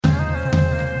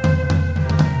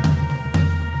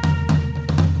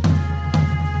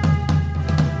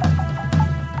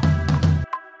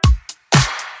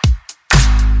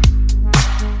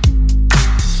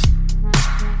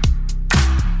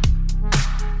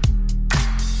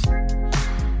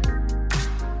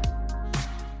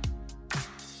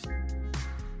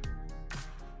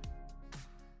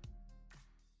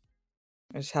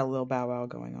just had a little Bow Wow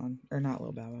going on. Or not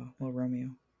little Bow Wow, little Romeo.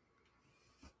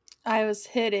 I was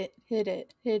hit it, get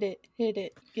it.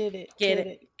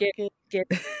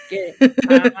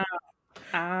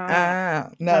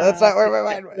 No, that's not where my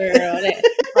mind went.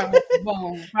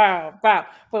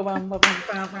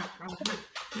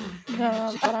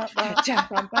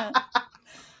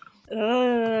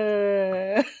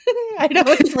 I know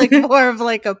it's like more of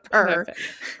like a purr.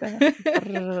 I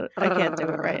can't do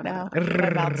it right now. My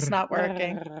mouth's not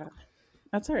working.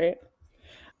 That's all right.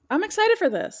 I'm excited for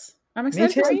this. I'm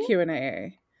excited for some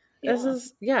Q&A. This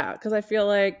is, because I feel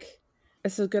like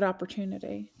it's a good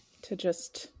opportunity to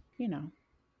just,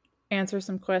 answer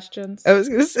some questions. I was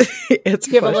going to say, give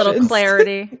questions. A little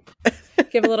clarity.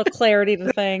 Give a little clarity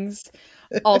to things.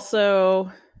 Also,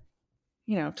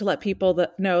 to let people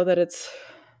know that it's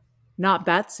not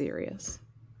that serious.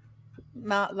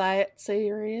 Not that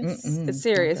serious. It's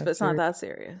serious, but it's not that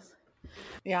serious.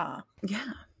 Yeah.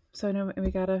 Yeah. So I know we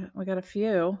got a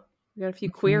few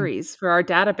queries for our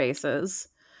databases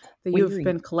that you've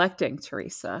been collecting,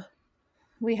 Teresa.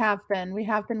 We have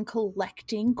been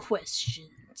collecting questions.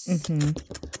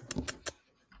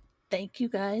 Thank you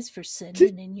guys for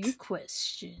sending in your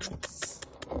questions.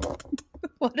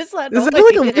 What is that? Is it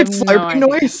like a weird slurping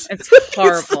noise? It's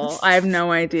horrible. I have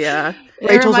no idea.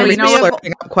 Rachel's already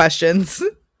slurping up questions.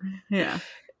 Yeah.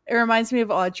 It reminds me of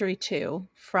Audrey too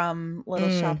from Little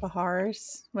Shop of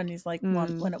Horrors when he's like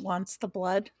when it wants the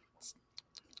blood.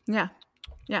 Yeah.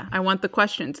 Yeah. I want the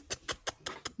questions.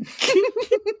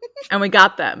 And we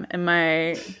got them. And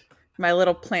my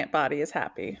little plant body is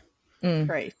happy.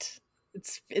 Great.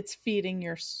 It's feeding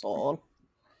your soul.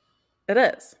 It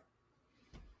is.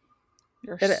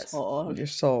 Your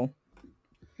soul.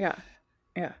 Yeah.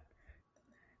 Yeah.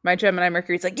 My Gemini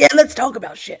Mercury's like, let's talk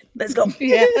about shit. Let's go.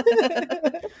 Yeah.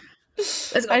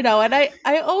 I know. And I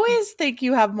always think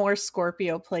you have more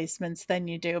Scorpio placements than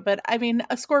you do. But I mean,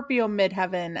 a Scorpio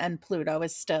midheaven and Pluto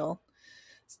is still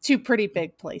two pretty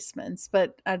big placements.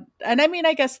 But, and I mean,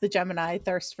 I guess the Gemini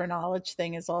thirst for knowledge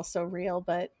thing is also real.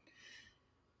 But,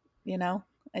 I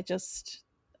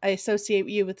associate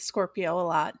you with Scorpio a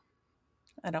lot.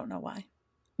 I don't know why.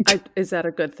 Is that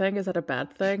a good thing? Is that a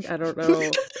bad thing? I don't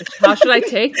know. How should I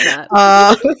take that?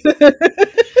 I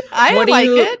like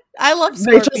it. I love Scorpios.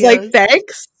 Rachel's like,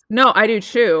 thanks. No, I do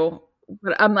too.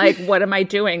 But I'm like, what am I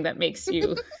doing that makes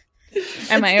you?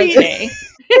 Am I okay?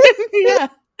 Yeah.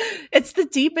 It's the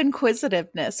deep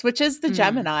inquisitiveness, which is the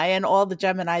Gemini and all the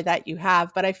Gemini that you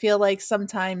have. But I feel like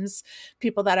sometimes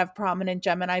people that have prominent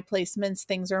Gemini placements,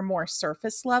 things are more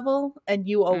surface level and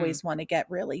you always want to get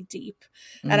really deep.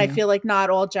 And I feel like not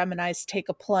all Geminis take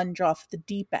a plunge off the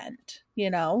deep end,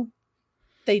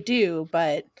 They do,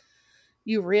 but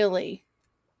you really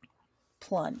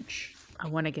plunge. I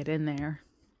want to get in there.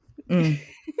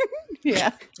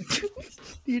 Yeah,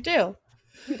 you do.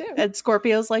 And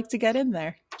Scorpios like to get in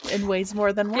there in ways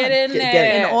more than one. Get in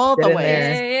there. In all the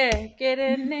ways. Yeah. Get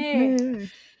in there.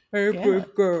 Hey,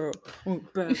 girl.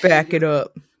 Back it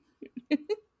up.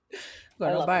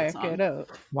 Back it up.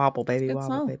 Wobble, baby.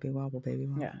 Wobble, baby. Wobble, baby.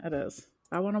 Wobble. Yeah, it is.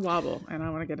 I want to wobble and I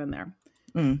want to get in there.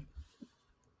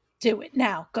 Do it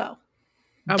now. Go.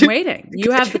 I'm waiting.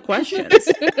 You have the questions.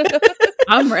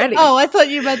 I'm ready. Oh, I thought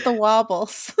you meant the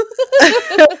wobbles.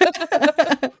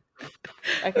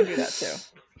 I can do that too.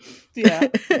 Yeah.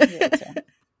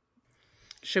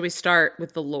 Should we start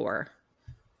with the lore?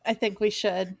 I think we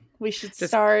should. We should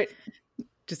start.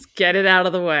 Just get it out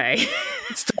of the way.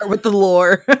 Start with the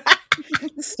lore.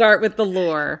 Start with the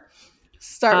lore.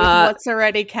 Start with what's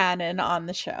already canon on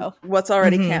the show. What's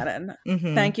already canon.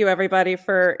 Thank you, everybody,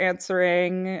 for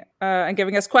answering and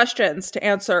giving us questions to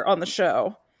answer on the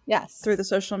show. Yes. Through the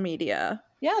social media.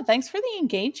 Yeah, thanks for the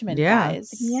engagement,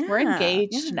 guys. Yeah. We're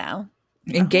engaged now.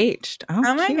 Engaged.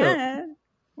 Oh my cute. God.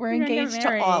 We're engaged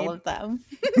to all of them.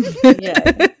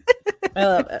 Yeah. I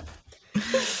love it.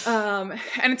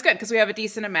 And it's good because we have a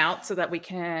decent amount so that we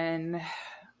can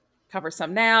cover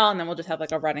some now, and then we'll just have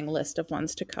like a running list of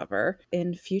ones to cover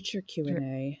in future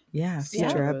Q&A. Yeah,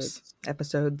 future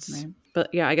episodes. Right.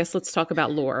 But yeah, I guess let's talk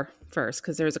about lore first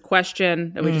because there's a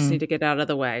question that we just need to get out of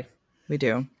the way. We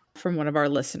do. From one of our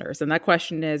listeners. And that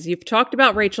question is, you've talked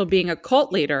about Rachel being a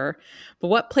cult leader, but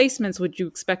what placements would you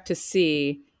expect to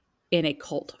see in a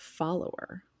cult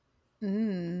follower?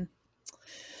 You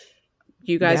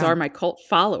guys are my cult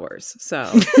followers,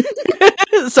 so.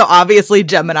 So obviously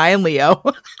Gemini and Leo.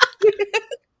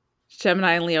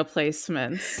 Gemini and Leo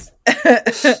placements.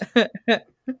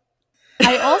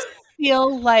 I also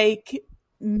feel like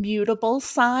mutable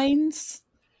signs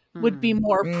would be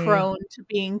more prone to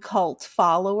being cult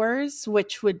followers,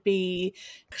 which would be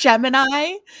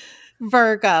Gemini,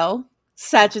 Virgo,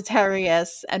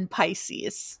 Sagittarius, and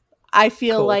Pisces. I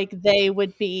feel Cool. like they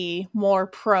would be more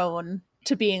prone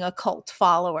to being a cult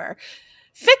follower.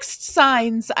 Fixed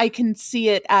signs, I can see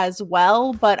it as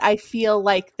well, but I feel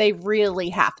like they really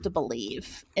have to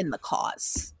believe in the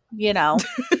cause. You know,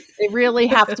 they really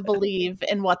have to believe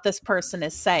in what this person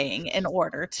is saying in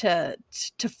order to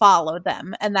follow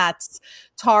them. And that's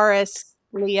Taurus,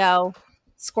 Leo,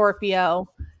 Scorpio,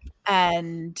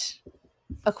 and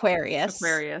Aquarius.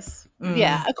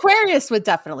 Yeah, Aquarius would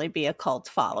definitely be a cult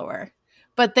follower,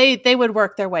 but they would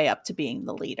work their way up to being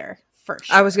the leader for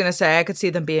sure. I was gonna say I could see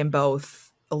them being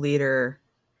both a leader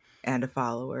and a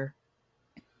follower.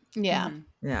 Yeah.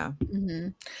 Yeah. Mm-hmm.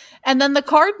 And then the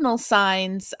cardinal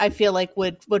signs, I feel like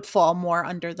would fall more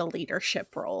under the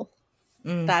leadership role.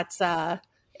 That's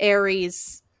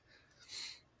Aries,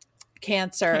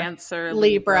 Cancer,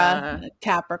 Libra,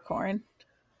 Capricorn.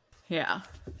 Yeah.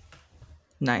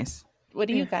 Nice. What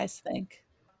do you guys think?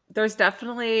 There's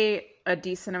definitely a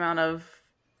decent amount of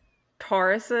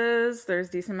Tauruses. There's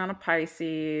a decent amount of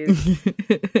Pisces.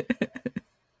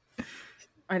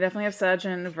 I definitely have Sag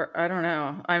and I don't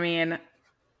know. I mean,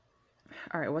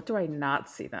 all right, what do I not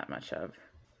see that much of?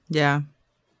 Yeah. What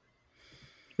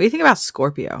do you think about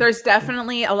Scorpio? There's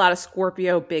definitely a lot of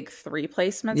Scorpio big 3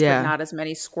 placements, but not as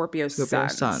many Scorpio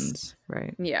suns.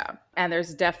 Right. Yeah. And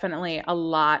there's definitely a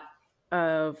lot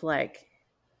of like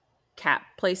Cap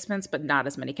placements, but not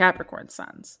as many Capricorn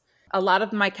suns. A lot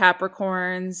of my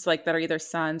Capricorns, like that are either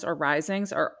suns or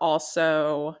risings, are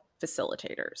also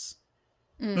facilitators.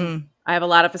 I have a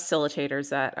lot of facilitators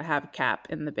that have Cap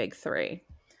in the big 3.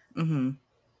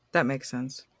 That makes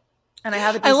sense. And I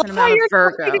have a decent amount of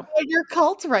Virgo. Your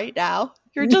cult right now.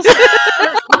 You're just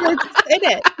you're just in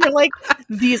it. You're like,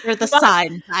 these are the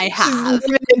signs I have.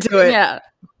 Into it. Yeah.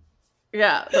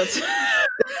 Yeah. That's...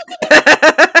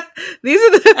 These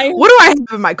are the. What do I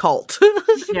have in my cult?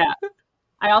 Yeah.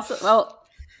 I also,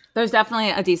 there's definitely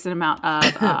a decent amount of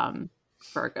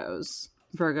Virgos.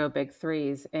 Virgo big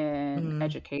 3s in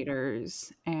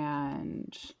educators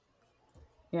and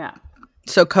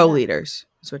So co-leaders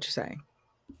is what you're saying.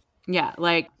 Yeah,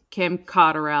 like Kim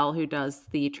Cotterell, who does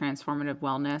the transformative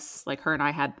wellness, like her and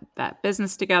I had that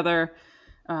business together.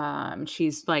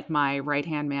 She's like my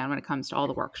right-hand man when it comes to all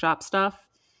the workshop stuff.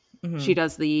 She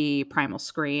does the Primal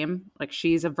Scream. Like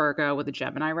she's a Virgo with a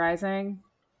Gemini rising.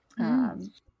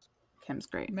 Kim's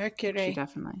great. Mercury. She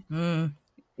definitely.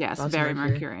 Yes, Lots of very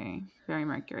Mercury. Very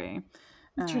Mercury.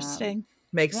 Interesting.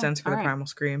 Makes sense for the Primal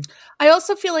Scream. I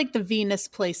also feel like the Venus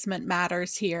placement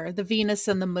matters here. The Venus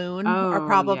and the Moon are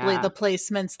probably the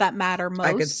placements that matter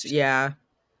most.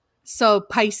 So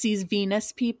Pisces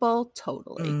Venus people,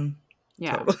 totally.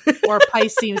 Totally. Or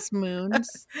Pisces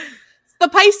moons. The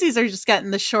Pisces are just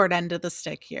getting the short end of the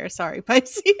stick here. Sorry,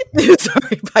 Pisces.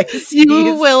 Sorry, Pisces.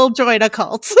 You will join a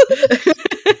cult.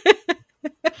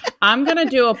 I'm going to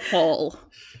do a poll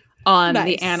on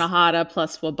the Anahata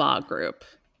plus Wabah group.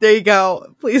 There you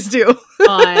go. Please do.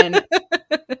 On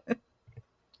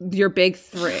your big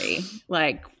 3.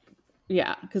 Like,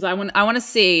 yeah. Because I want to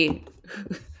see...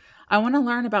 I want to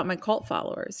learn about my cult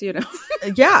followers, you know?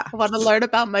 I want to learn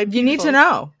about my people. You need to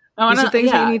know. These are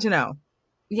things that you need to know.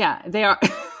 Yeah, they are.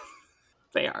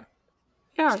 They are.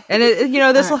 And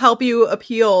this will help you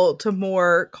appeal to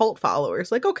more cult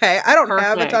followers. Like, okay, I don't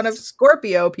have a ton of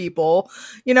Scorpio people.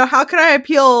 How can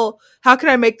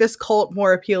I make this cult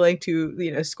more appealing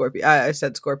to, Scorpio? I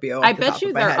said Scorpio. I bet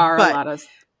you there are a lot of.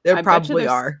 There probably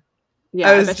are.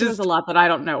 Yeah, I bet you there's a lot that I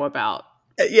don't know about.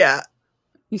 Yeah.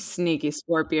 You sneaky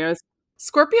Scorpios.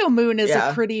 Scorpio moon is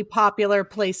a pretty popular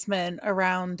placement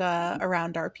around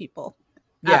our people.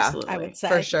 Yeah, absolutely. I would say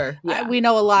for sure. Yeah. We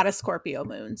know a lot of Scorpio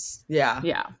moons. Yeah,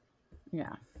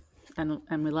 and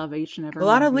we love each and every. A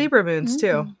lot of Libra moons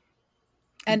too,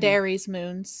 and Aries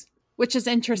moons, which is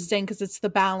interesting because it's the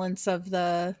balance of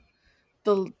the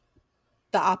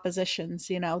oppositions.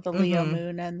 The Leo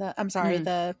moon and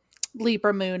the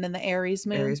Libra moon and the Aries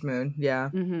moon. Aries moon, yeah.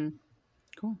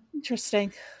 Cool,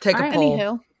 interesting. Take a poll.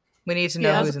 Anywho. We need to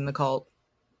know who's in the cult.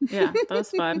 Yeah, that was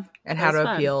fun. And how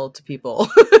to appeal to people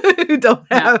who don't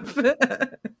have.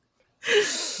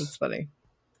 It's funny.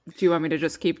 Do you want me to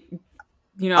just keep?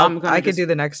 I could do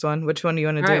the next one. Which one do you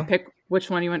want to do? Right, pick which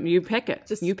one you want. You pick it.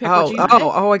 Just you pick.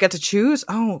 I get to choose.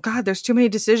 Oh God, there's too many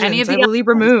decisions. Any of the I have a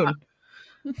Libra moon.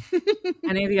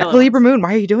 Any of the other Libra moon.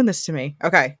 Why are you doing this to me?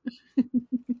 Okay.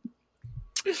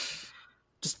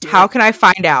 How can I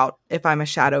find out if I'm a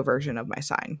shadow version of my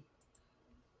sign?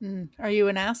 Are you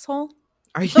an asshole?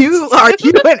 Are you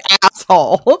an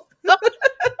asshole?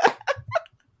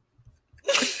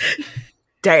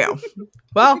 Damn.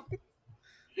 Well,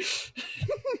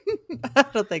 I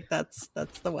don't think that's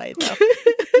the way though.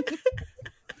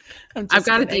 I've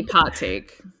got a deep hot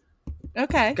take.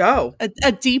 Okay, go.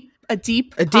 A deep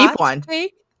one.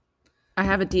 Take? I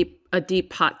have a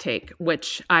deep hot take,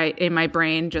 which in my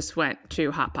brain just went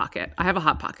to Hot Pocket. I have a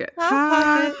Hot Pocket.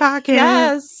 Hot Pocket.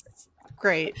 Yes,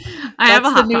 great. I have a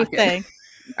Hot new Pocket. Thing.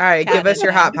 All right, give us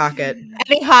your Hot Pocket.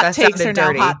 Any hot takes are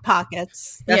now Hot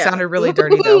Pockets. That sounded really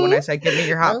dirty though when I said, "Give me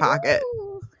your Hot Pocket."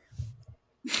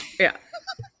 Yeah.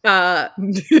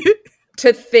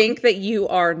 To think that you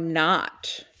are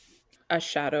not a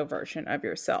shadow version of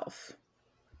yourself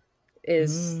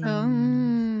is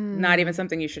not even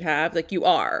something you should have. Like, you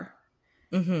are.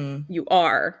 Mm-hmm. You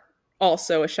are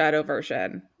also a shadow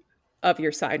version of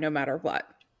your side, no matter what.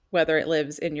 Whether it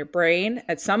lives in your brain,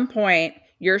 at some point,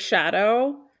 your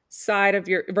shadow side of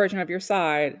your version of your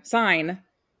sign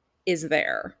is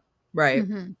there. Right.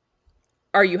 Mm-hmm.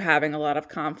 Are you having a lot of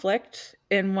conflict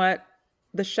in what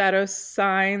the shadow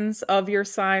signs of your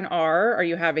sign are? Are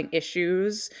you having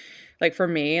issues? Like, for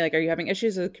me, like, are you having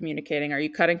issues with communicating? Are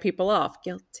you cutting people off?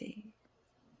 Guilty.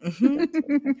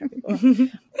 Mm-hmm.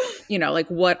 You know, like,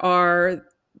 what are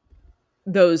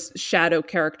those shadow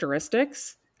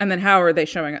characteristics? And then how are they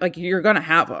showing up? Like, you're going to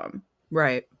have them.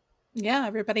 Right. Yeah,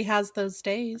 everybody has those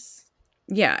days.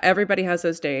 Yeah, everybody has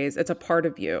those days. It's a part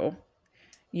of you.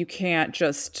 You can't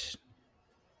just,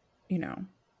 you know.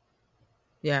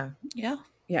 Yeah.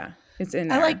 Yeah, it's in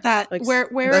there. I like that. Like, where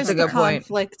is the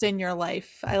conflict in your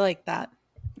life? I like that.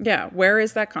 Yeah, where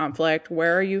is that conflict?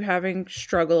 Where are you having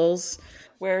struggles?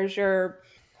 Where's your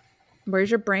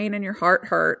brain and your heart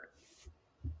hurt?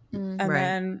 And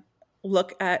then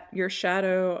look at your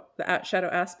shadow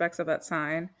aspects of that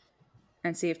sign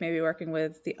and see if maybe working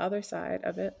with the other side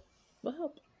of it will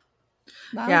help.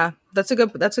 Wow. Yeah, that's a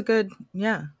good,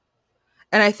 yeah.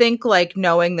 And I think, like,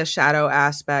 knowing the shadow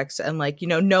aspects and, like, you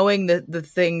know, knowing the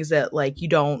things that, like,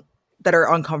 that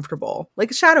are uncomfortable,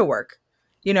 like shadow work,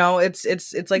 you know, it's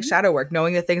like shadow work,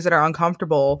 knowing the things that are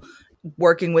uncomfortable,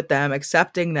 working with them,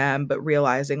 accepting them, but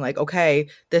realizing, like, okay,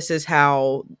 this is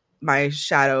how my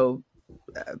shadow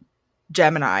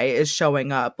Gemini is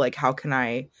showing up. Like, how can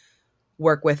I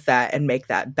work with that and make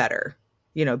that better?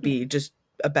 You know, be just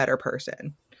a better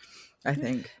person, I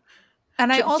think.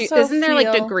 And I also isn't there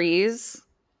like degrees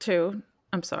too?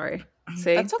 I'm sorry.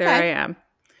 See, That's okay. There I am.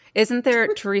 Isn't there,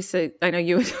 Teresa? I know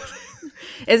you.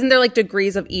 Isn't there like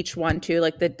degrees of each one too?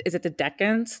 Like, is it the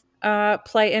decans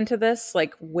play into this?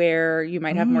 Like, where you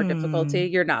might have more difficulty?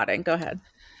 You're nodding. Go ahead.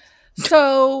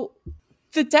 So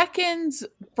the decans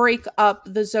break up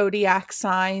the zodiac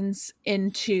signs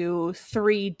into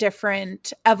 3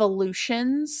 different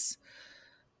evolutions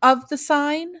of the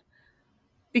sign,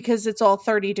 because it's all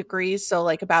 30 degrees. So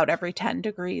like about every 10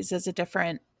 degrees is a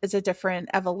different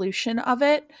evolution of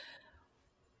it.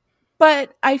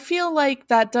 But I feel like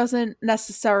that doesn't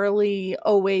necessarily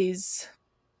always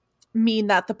mean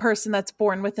that the person that's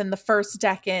born within the first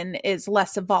decan is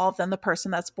less evolved than the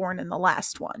person that's born in the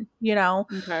last one, you know?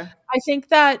 Okay. I think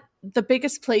that the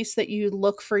biggest place that you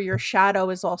look for your shadow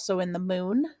is also in the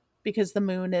moon, because the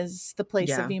moon is the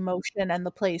place of emotion and the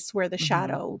place where the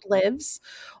shadow lives.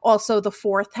 Also, the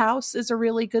 4th house is a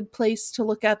really good place to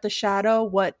look at the shadow.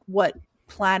 What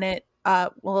planet,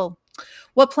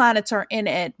 what planets are in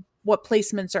it, what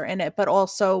placements are in it, but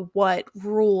also what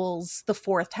rules the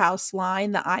 4th house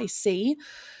line, the IC,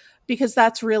 because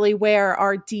that's really where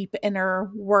our deep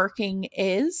inner working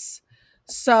is.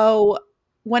 So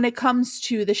when it comes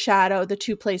to the shadow, the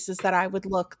 2 places that I would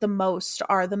look the most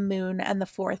are the moon and the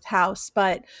 4th house.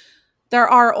 But there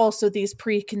are also these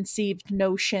preconceived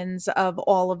notions of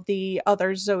all of the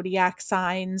other zodiac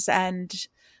signs and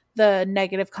the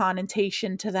negative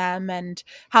connotation to them and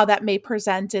how that may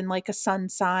present in like a sun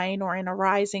sign or in a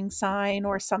rising sign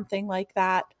or something like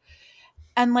that.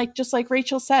 And like, just like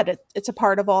Rachel said, it's a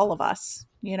part of all of us,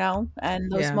 you know, and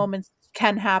those moments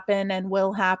can happen and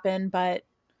will happen. But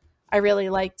I really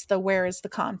liked the where is the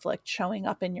conflict showing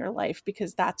up in your life,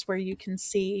 because that's where you can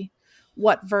see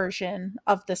what version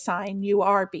of the sign you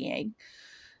are being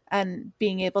and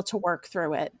being able to work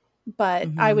through it. But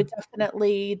I would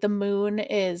definitely, the moon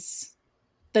is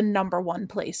the number 1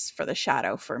 place for the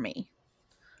shadow for me.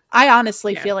 I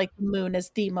honestly feel like the moon is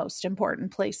the most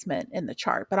important placement in the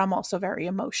chart, but I'm also very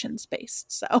emotions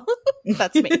based. So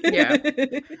that's me. Yeah.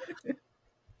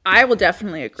 I will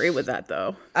definitely agree with that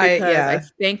though. Because I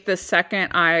think the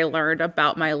second I learned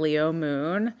about my Leo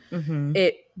moon,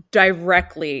 it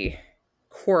directly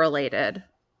correlated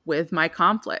with my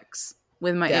conflicts,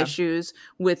 with my issues,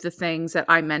 with the things that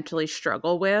I mentally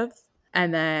struggle with,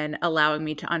 and then allowing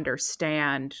me to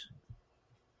understand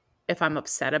if I'm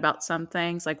upset about some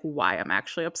things, like why I'm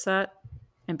actually upset,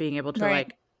 and being able to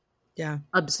like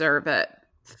observe it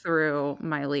through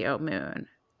my Leo moon.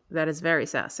 That is very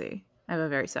sassy. I have a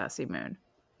very sassy moon.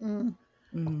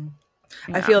 Yeah.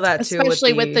 I feel that too,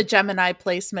 especially with the Gemini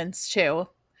placements too.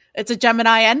 It's a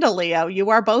Gemini and a Leo. You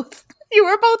are both. You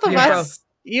are both of us.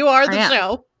 You are the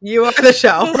show. You are the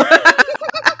show.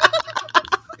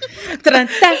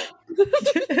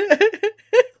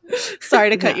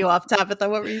 Sorry to cut you off, Tabitha.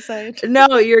 What were you saying?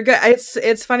 No, you're good.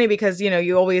 It's funny because, you know,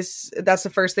 you always, that's the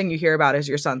first thing you hear about is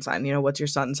your sun sign. You know, what's your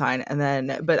sun sign? And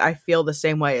then, but I feel the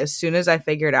same way. As soon as I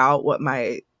figured out what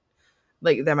my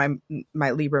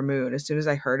Libra moon, as soon as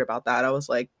I heard about that, I was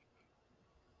like,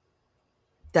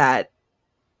 that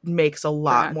makes a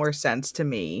lot more sense to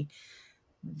me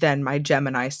than my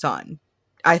Gemini sun.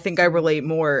 I think I relate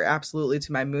more absolutely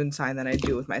to my moon sign than I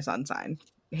do with my sun sign.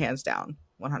 Hands down,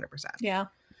 100%. Yeah.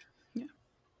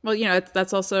 Well, you know,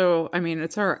 that's also, I mean,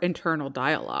 it's our internal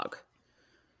dialogue.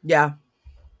 Yeah.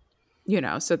 You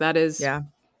know, so that is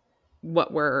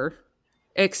what we're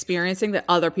experiencing that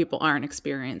other people aren't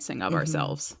experiencing of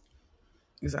ourselves.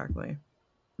 Exactly.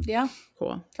 Yeah.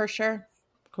 Cool. For sure.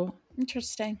 Cool.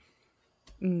 Interesting.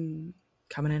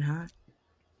 Coming in hot.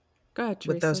 Go ahead,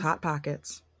 Teresa. With those hot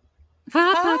pockets.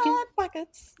 Hot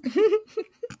pockets.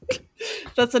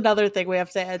 That's another thing we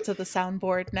have to add to the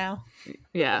soundboard now.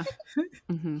 Yeah.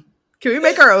 Can we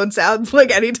make our own sounds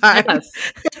like anytime?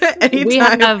 Yes. Anytime. We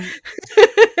have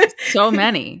so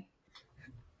many.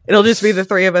 It'll just be the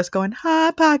three of us going,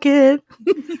 hot pocket.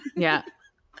 Yeah.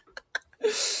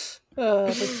 Oh,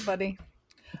 that's funny.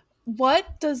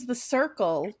 What does the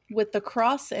circle with the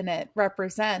cross in it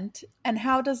represent, and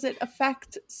how does it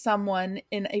affect someone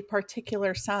in a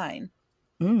particular sign?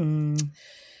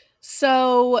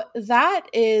 So that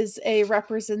is a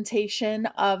representation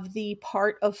of the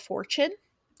part of fortune.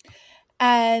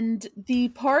 And the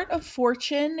part of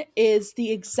fortune is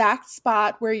the exact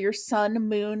spot where your sun,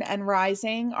 moon, and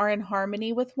rising are in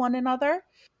harmony with one another.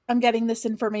 I'm getting this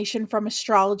information from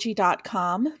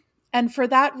astrology.com. And for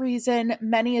that reason,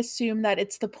 many assume that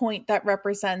it's the point that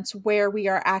represents where we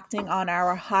are acting on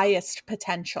our highest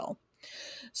potential.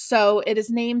 So it is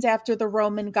named after the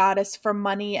Roman goddess for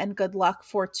money and good luck,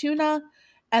 Fortuna,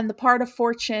 and the part of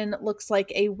fortune looks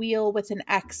like a wheel with an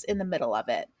X in the middle of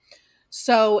it.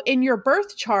 So in your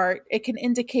birth chart, it can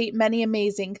indicate many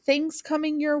amazing things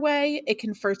coming your way. It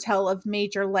can foretell of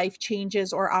major life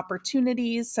changes or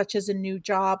opportunities, such as a new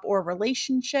job or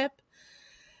relationship.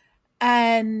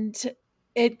 And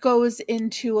it goes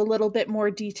into a little bit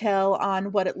more detail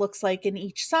on what it looks like in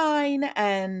each sign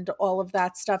and all of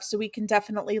that stuff. So we can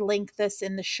definitely link this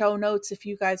in the show notes if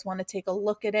you guys want to take a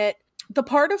look at it. The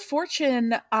part of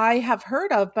fortune I have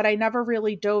heard of, but I never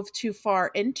really dove too far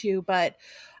into. But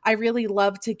I really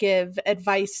love to give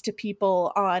advice to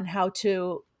people on how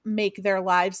to make their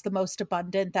lives the most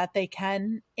abundant that they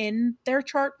can in their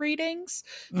chart readings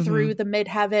through the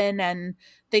midheaven and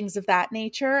things of that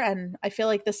nature. And I feel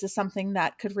like this is something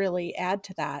that could really add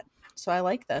to that. So I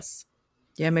like this.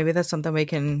 Yeah, maybe that's something we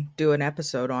can do an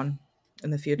episode on in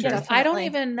the future. Yes, I don't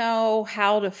even know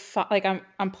how to like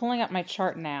I'm pulling up my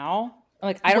chart now.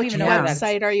 Like I don't even know what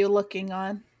website are you looking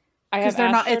on? Because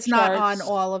it's not on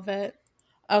all of it.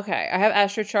 Okay, I have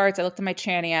Astro Charts. I looked at my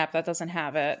Chani app. That doesn't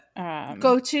have it.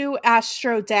 Go to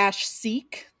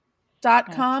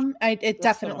astro-seek.com. It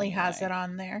definitely has it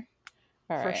on there.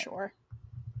 For sure.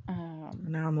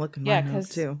 Now I'm looking mine up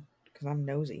too, because I'm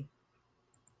nosy.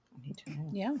 I need to know.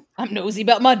 Yeah. I'm nosy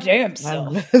about my damn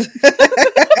self.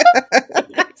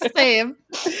 Same.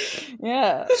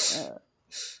 Yeah.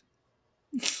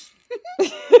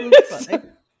 Funny.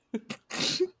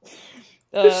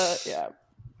 Yeah.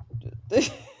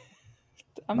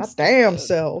 My damn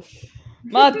self.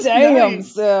 My damn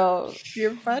self.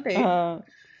 You're funny. You're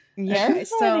funny.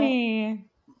 So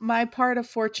my part of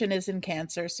fortune is in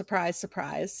Cancer. Surprise,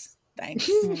 surprise. Thanks.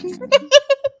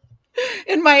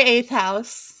 In my 8th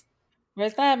house.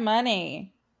 Where's that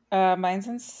money? Mine's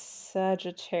in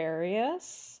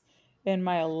Sagittarius in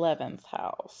my 11th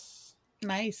house.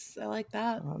 Nice. I like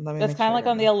that. That's kind of like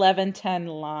on the 11-10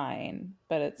 line,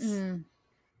 but it's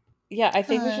yeah, I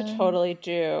think we should totally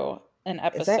do an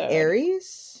episode. Is that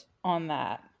Aries? On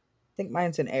that. I think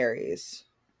mine's in Aries.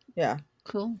 Yeah.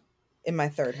 Cool. In my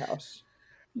 3rd house.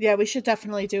 Yeah, we should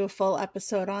definitely do a full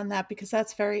episode on that because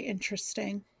that's very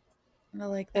interesting. I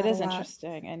like that. It is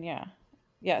interesting. And yeah,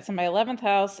 it's in my 11th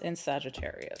house in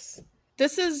Sagittarius.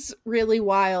 This is really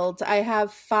wild. I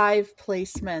have 5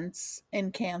 placements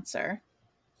in Cancer.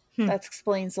 That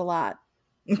explains a lot.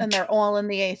 And they're all in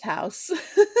the 8th house.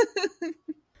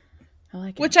 I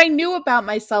like it. Which I knew about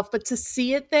myself, but to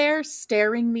see it there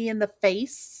staring me in the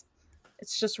face,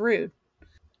 it's just rude.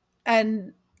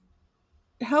 And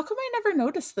how come I never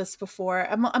noticed this before?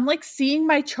 I'm like seeing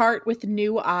my chart with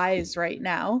new eyes right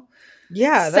now.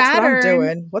 Yeah, that's Saturn, what I'm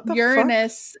doing. What the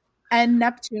Uranus, and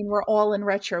Neptune were all in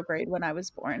retrograde when I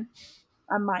was born.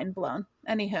 I'm mind blown.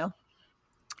 Anywho.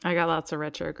 I got lots of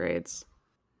retrogrades.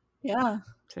 Yeah.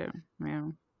 Too. Yeah.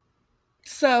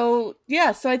 So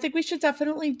I think we should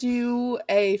definitely do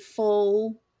a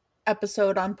full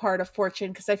episode on Part of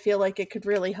Fortune, because I feel like it could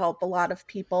really help a lot of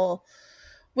people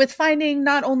with finding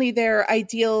not only their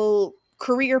ideal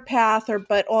career path,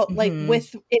 but like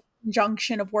with in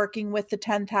conjunction of working with the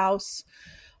 10th house,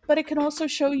 but it can also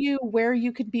show you where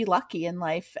you could be lucky in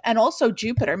life. And also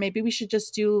Jupiter. Maybe we should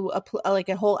just do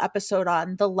a whole episode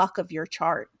on the luck of your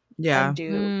chart. Yeah.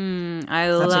 I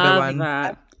love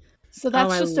that. So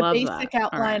that's just a basic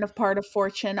outline of Part of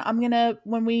Fortune. I'm going to,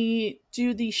 when we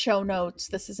do the show notes,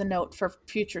 this is a note for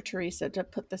future Teresa to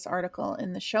put this article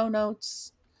in the show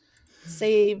notes.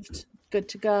 Saved, good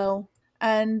to go.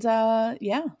 And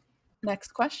next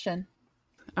question.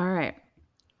 All right.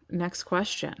 Next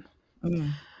question.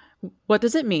 What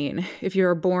does it mean if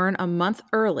you're born a month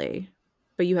early,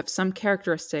 but you have some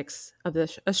characteristics of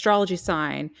the astrology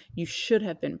sign you should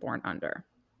have been born under?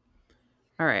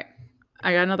 All right.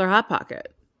 I got another Hot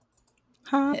Pocket.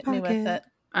 Hit me with it.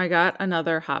 I got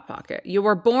another Hot Pocket. You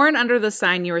were born under the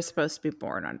sign you were supposed to be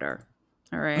born under.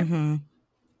 All right. Mm-hmm.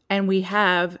 And we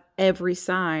have every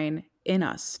sign in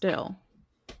us still.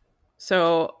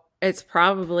 So it's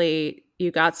probably you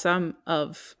got some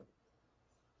of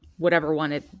whatever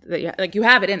one you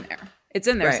have it in there. It's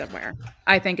in there somewhere.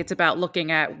 I think it's about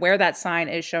looking at where that sign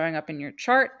is showing up in your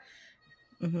chart,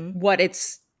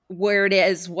 where it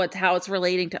is, how it's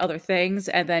relating to other things,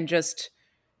 and then just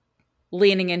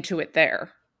leaning into it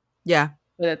there. Yeah.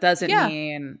 But it doesn't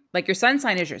mean like your sun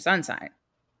sign is your sun sign.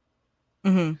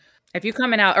 Mm-hmm. If you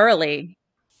coming out early.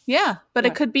 Yeah. But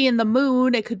it could be in the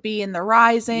moon. It could be in the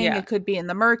rising. Yeah. It could be in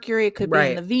the Mercury. It could be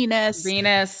in the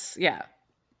Venus. Yeah.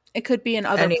 It could be in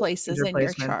other places in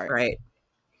your chart. Right.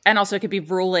 And also it could be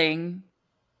ruling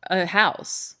a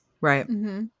house. Right.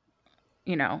 Mm-hmm.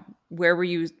 You know,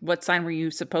 what sign were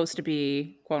you supposed to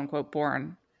be, quote unquote,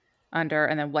 born under?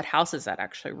 And then what house is that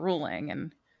actually ruling?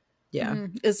 And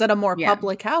is it a more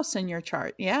public house in your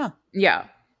chart? Yeah. Yeah.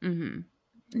 Mm-hmm.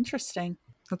 Interesting.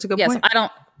 That's a good point.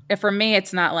 For me,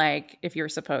 it's not like if you're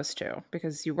supposed to,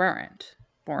 because you weren't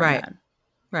born then.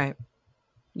 Right.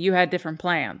 You had different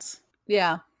plans.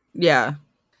 Yeah. Yeah.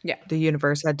 Yeah. The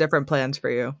universe had different plans for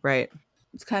you. Right.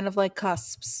 It's kind of like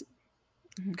cusps.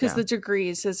 Because the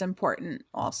degrees is important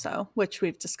also, which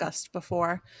we've discussed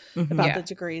before about the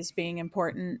degrees being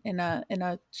important in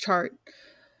a chart.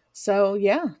 So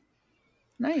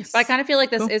nice. But I kind of feel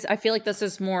like this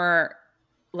is more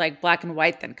like black and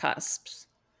white than cusps,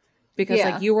 because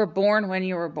like you were born when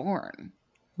you were born.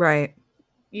 Right.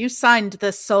 You signed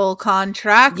the soul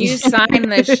contract. You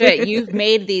signed this shit. You've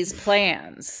made these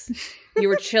plans. You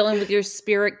were chilling with your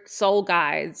spirit soul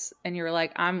guides, and you were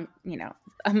like, I'm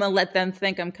going to let them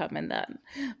think I'm coming then,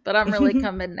 but I'm really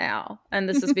coming now. And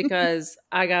this is because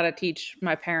I got to teach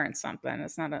my parents something.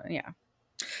 It's not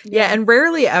Yeah. And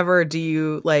rarely ever do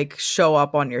you like show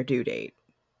up on your due date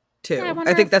too. Yeah,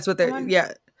 I think that's what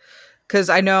they're, Cause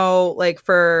I know like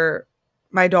for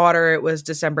my daughter, it was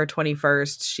December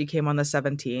 21st. She came on the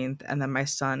 17th. And then my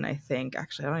son, I think,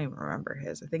 actually, I don't even remember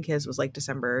his. I think his was like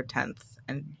December 10th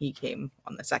and he came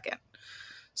on the 2nd.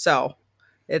 So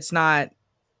it's not,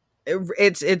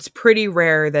 it's pretty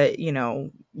rare that,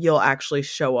 you'll actually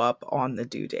show up on the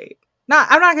due date.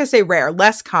 I'm not going to say rare,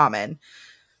 less common.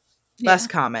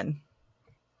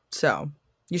 So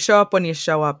you show up when you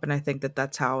show up. And I think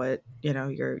that's how it,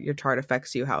 your chart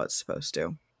affects you, how it's supposed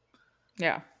to.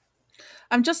 Yeah.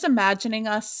 I'm just imagining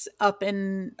us up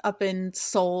in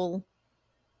soul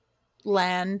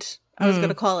land. I was going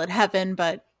to call it heaven,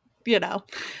 but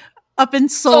up in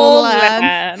soul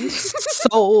land.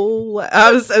 Soul.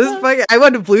 I was fucking, I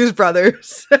went to Blues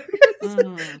Brothers.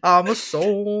 I'm a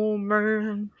soul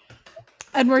man.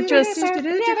 And we're just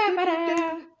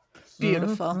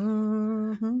beautiful.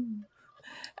 And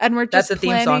we're just that's a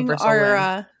theme song for soul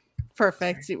land.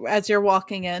 Perfect. As you're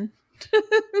walking in.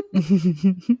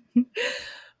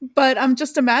 But I'm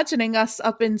just imagining us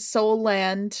up in soul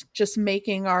land, just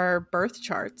making our birth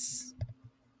charts,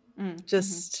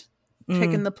 just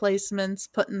picking the placements,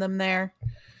 putting them there.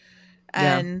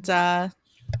 And I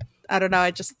don't know,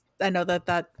 I know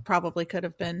that probably could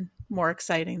have been more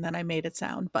exciting than I made it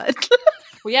sound, but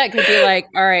well, yeah, it could be like,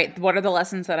 all right, what are the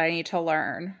lessons that I need to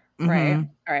learn? Right.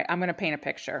 All right, I'm going to paint a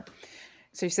picture.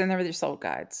 So you're sitting there with your soul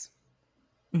guides.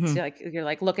 So you're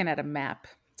like looking at a map.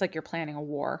 It's like you're planning a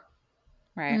war,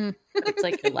 right? It's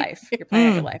like your life. You're planning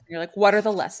out your life. And you're like, what are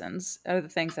the lessons? What are the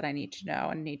things that I need to know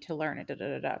and need to learn?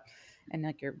 And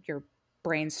like you're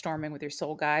brainstorming with your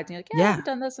soul guides. And you're like, yeah, I haven't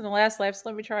done this in the last life, so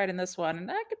let me try it in this one. And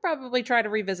I could probably try to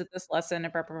revisit this lesson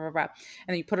and blah, blah, blah, blah. And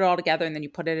then you put it all together and then you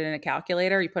put it in a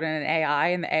calculator, you put it in an AI,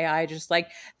 and the AI just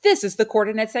like, this is the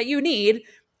coordinates that you need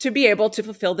to be able to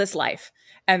fulfill this life.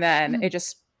 And then it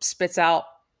just spits out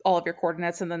all of your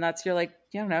coordinates. And then that's, you're like,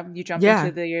 you know, you jump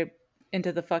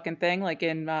into the fucking thing, like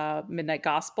in Midnight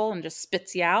Gospel, and just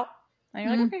spits you out. And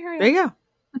you're like, okay, here there you go.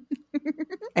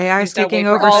 AI is taking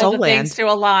over Soul Land. Things to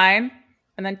align,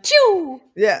 and then choo.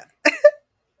 Yeah.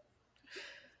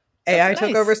 AI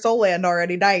took over Soul Land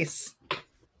already. Nice.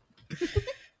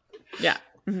 Yeah.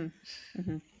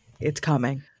 It's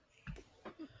coming.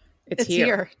 It's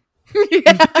here.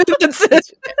 Yeah.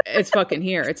 It's fucking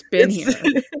here. It's been here.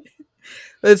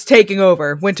 It's taking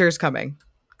over. Winter's coming.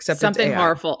 Except something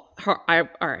horrible. All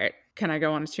right. Can I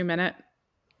go on a 2-minute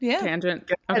tangent?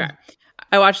 Okay.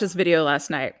 I watched this video last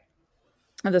night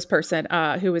of this person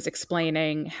who was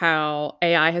explaining how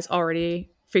AI has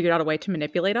already figured out a way to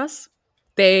manipulate us.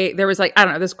 There was like, I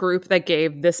don't know, this group that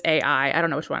gave this AI, I don't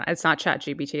know which one. It's not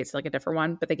ChatGPT. It's like a different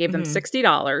one, but they gave them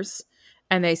 $60.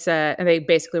 And they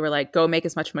basically were like, go make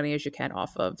as much money as you can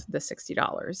off of the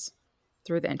 $60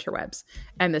 through the interwebs.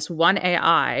 And this one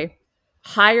AI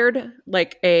hired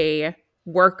like a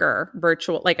worker,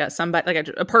 virtual, like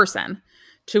a person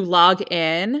to log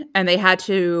in, and they had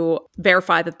to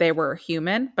verify that they were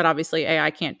human, but obviously AI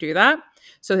can't do that.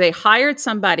 So they hired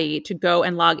somebody to go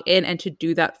and log in and to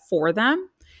do that for them.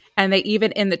 And they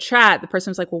even in the chat, the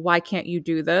person was like, well, why can't you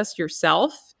do this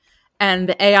yourself? And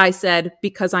the AI said,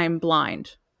 because I am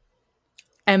blind,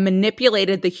 and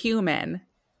manipulated the human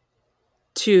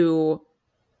to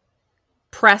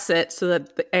press it so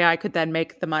that the AI could then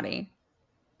make the money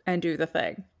and do the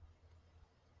thing.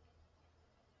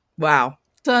 Wow.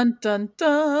 Dun, dun,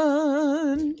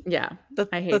 dun. Yeah.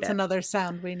 I hate that's it. another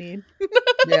sound we need.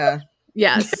 Yeah.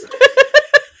 Yes.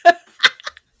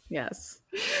 Yes.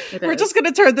 We're just going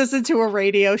to turn this into a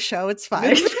radio show. It's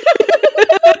fine.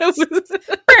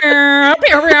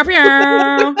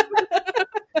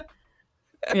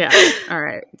 Yeah. All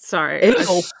right. Sorry.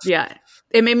 Yeah.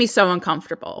 It made me so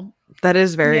uncomfortable. That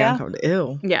is very uncomfortable.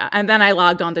 Ew. Yeah. And then I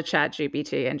logged on to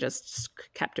ChatGPT and just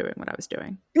kept doing what I was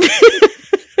doing.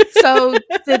 So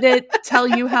did it tell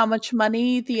you how much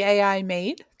money the AI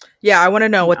made? Yeah, I want to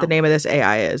know what the name of this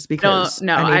AI is, because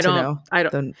I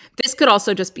don't. This could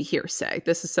also just be hearsay.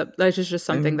 This is just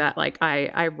something that like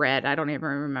I read. I don't even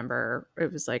remember.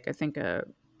 It was like, I think I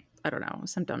don't know,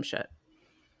 some dumb shit.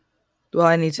 Well,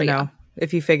 I need to know.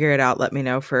 If you figure it out, let me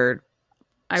know for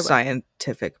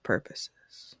scientific purposes.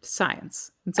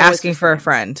 Science. Asking for a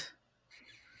friend.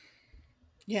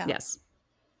 Yeah. Yes.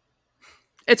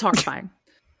 It's horrifying.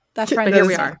 That friend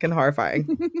is fucking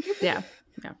horrifying. Yeah.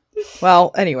 Yeah.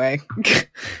 Well, anyway.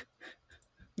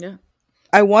 Yeah.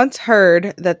 I once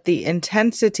heard that the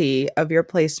intensity of your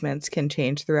placements can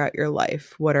change throughout your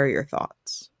life. What are your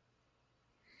thoughts?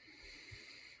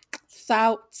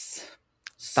 Thoughts.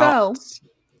 So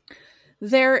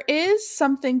there is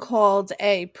something called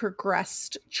a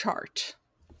progressed chart.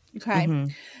 Okay. Mm-hmm.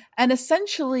 And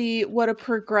essentially what a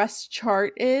progressed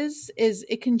chart is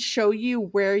it can show you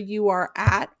where you are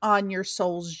at on your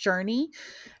soul's journey,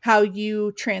 how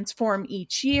you transform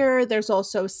each year. There's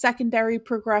also secondary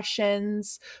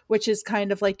progressions, which is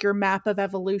kind of like your map of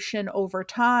evolution over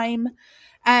time.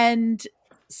 And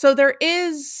so there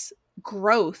is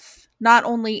growth, not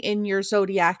only in your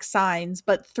zodiac signs,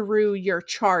 but through your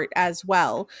chart as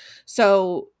well.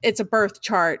 So it's a birth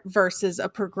chart versus a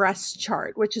progressed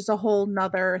chart, which is a whole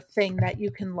nother thing that you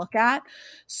can look at.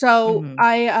 So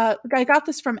I got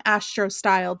this from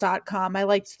astrostyle.com. I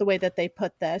liked the way that they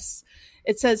put this.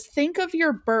 It says, think of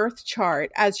your birth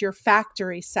chart as your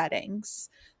factory settings.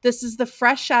 This is the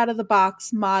fresh out of the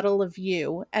box model of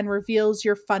you and reveals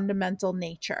your fundamental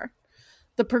nature.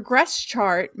 The progress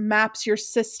chart maps your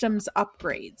system's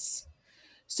upgrades.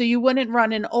 So you wouldn't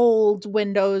run an old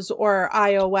Windows or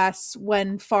iOS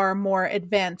when far more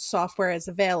advanced software is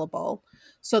available.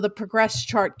 So the progress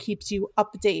chart keeps you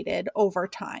updated over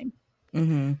time.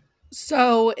 Mm-hmm.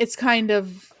 So it's kind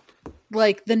of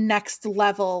like the next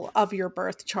level of your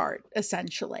birth chart,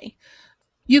 essentially.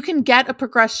 You can get a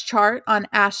progress chart on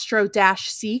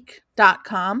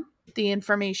astro-seek.com. The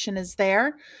information is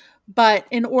there. But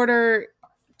in order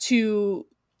to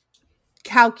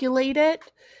calculate it,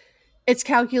 it's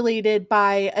calculated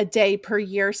by a day per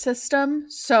year system.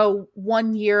 So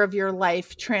 1 year of your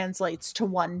life translates to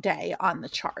 1 day on the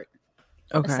chart,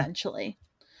 essentially.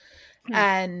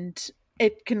 And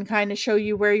it can kind of show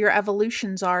you where your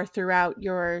evolutions are throughout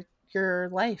your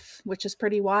life, which is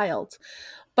pretty wild.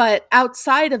 But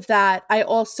outside of that, I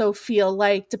also feel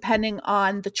like depending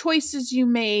on the choices you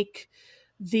make,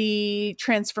 the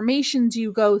transformations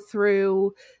you go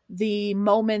through, the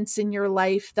moments in your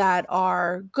life that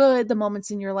are good, the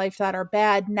moments in your life that are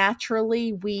bad,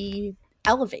 naturally we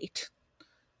elevate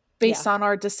based on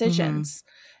our decisions.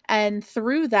 And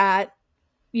through that,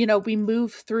 you know, we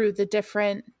move through the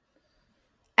different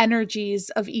energies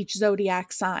of each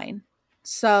zodiac sign.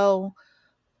 So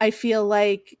I feel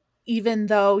like even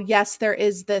though, yes, there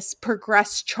is this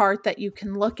progress chart that you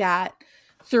can look at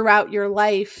throughout your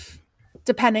life,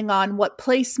 depending on what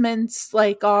placements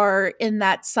like are in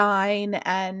that sign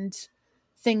and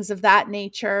things of that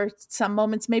nature, some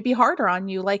moments may be harder on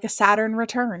you, like a Saturn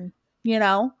return, you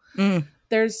know?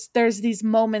 There's these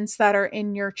moments that are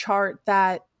in your chart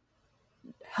that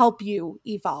help you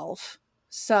evolve.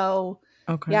 So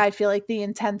yeah, I feel like the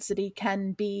intensity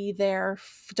can be there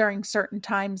during certain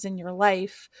times in your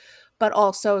life, but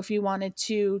also if you wanted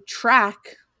to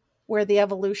track where the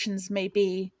evolutions may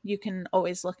be, you can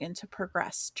always look into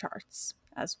progress charts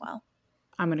as well.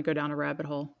 I'm going to go down a rabbit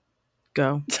hole.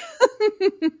 Go.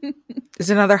 Is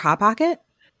it another Hot Pocket?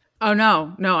 Oh,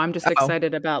 no. I'm just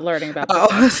excited about learning about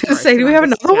I was going to say, do we have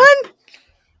another one?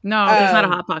 No, there's not a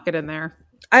Hot Pocket in there.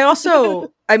 I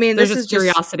also, I mean, there's just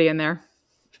curiosity in there.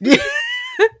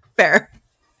 Fair.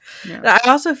 Yeah. I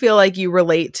also feel like you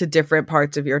relate to different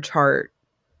parts of your chart.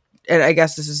 And I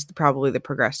guess this is probably the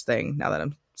progress thing now that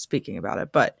I'm speaking about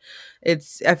it. But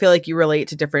I feel like you relate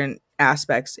to different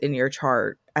aspects in your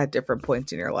chart at different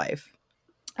points in your life.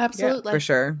 Absolutely. Yeah, for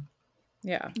sure.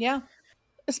 Yeah. Yeah.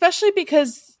 Especially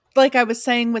because, like I was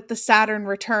saying with the Saturn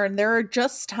return, there are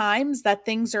just times that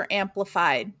things are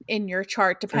amplified in your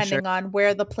chart depending on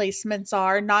where the placements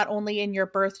are, not only in your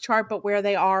birth chart, but where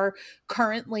they are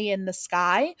currently in the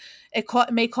sky. It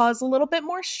may cause a little bit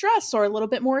more stress or a little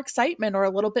bit more excitement or a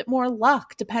little bit more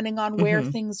luck, depending on where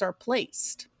things are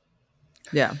placed.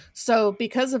 Yeah. So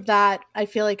because of that, I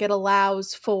feel like it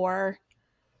allows for,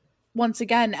 once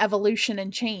again, evolution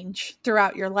and change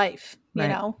throughout your life, you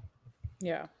know?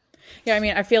 Yeah. Yeah, I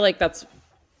mean, I feel like that's,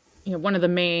 you know, one of the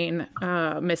main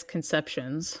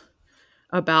misconceptions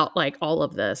about like all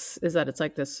of this is that it's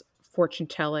like this fortune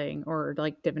telling or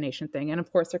like divination thing. And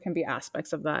of course, there can be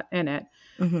aspects of that in it.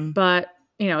 But,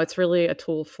 you know, it's really a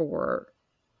tool for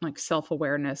like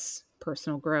self-awareness,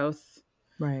 personal growth,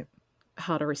 right?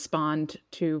 How to respond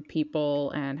to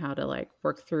people and how to like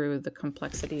work through the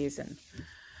complexities and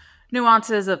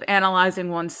nuances of analyzing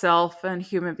oneself and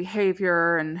human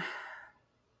behavior and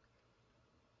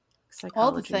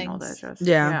all the things. All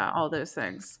that all those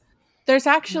things. There's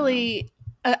actually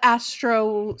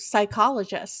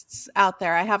astropsychologists out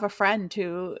there. I have a friend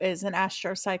who is an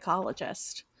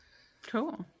astropsychologist.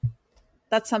 Cool.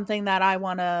 That's something that I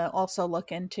want to also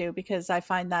look into because I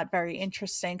find that very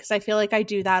interesting because I feel like I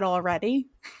do that already.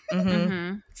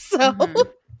 So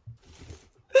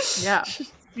yeah,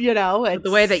 you know, it's the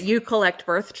way that you collect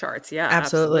birth charts. Yeah,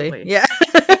 absolutely. Yeah.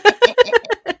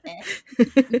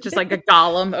 Just like a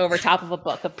golem over top of a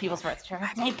book of people's birth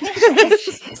charts.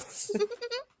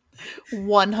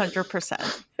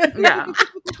 100%.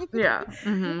 Yeah.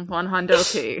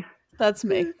 100p. That's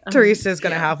me. Teresa's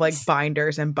going to have like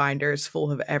binders and binders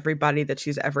full of everybody that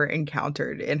she's ever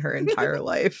encountered in her entire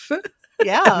life.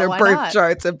 Yeah. And their birth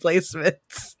charts and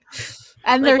placements.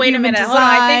 And their wait a minute. Design. Hold on.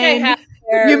 I think I have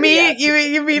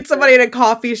you meet somebody in a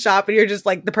coffee shop and you're just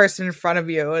like the person in front of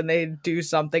you and they do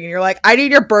something and you're like, I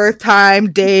need your birth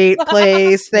time, date,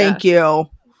 place. Thank you.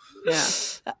 Yeah.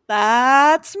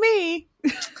 That's me.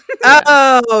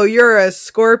 Oh, you're a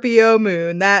Scorpio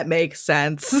moon. That makes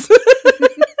sense.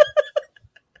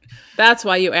 That's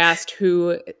why you asked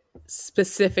who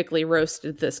specifically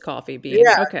roasted this coffee bean.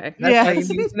 Yeah. Okay. That's why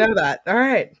you need to know that. All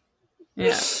right.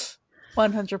 Yeah.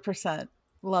 100%.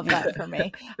 Love that for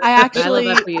me. I love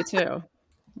that for you too.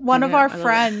 One of our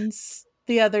friends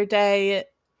the other day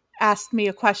asked me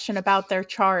a question about their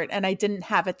chart and I didn't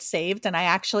have it saved and I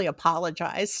actually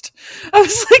apologized. I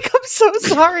was like, I'm so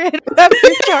sorry I don't have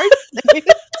your chart saved.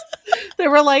 They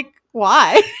were like,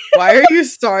 why? Why are you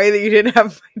sorry that you didn't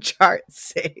have my chart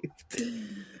saved?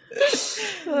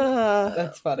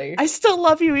 That's funny. I still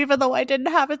love you even though I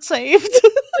didn't have it saved.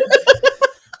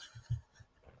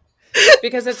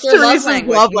 Because it's your love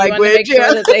language. Love language.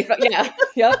 Sure that they,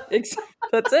 yep.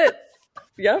 That's it.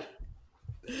 Yep.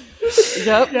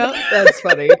 That's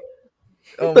funny.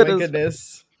 Oh my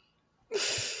goodness.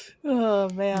 Oh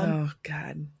man. Oh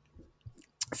God.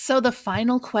 So the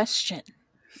final question.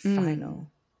 Final.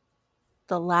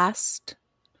 The last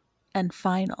and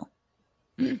final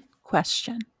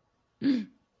question.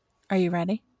 Are you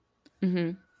ready?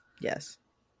 Mm-hmm. Yes.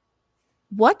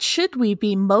 What should we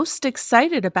be most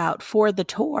excited about for the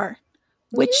tour?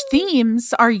 Which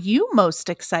themes are you most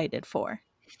excited for?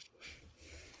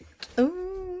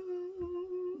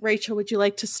 Rachel, would you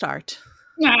like to start?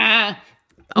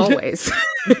 Always.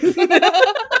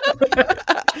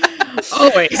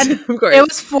 Always. Of course. It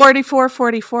was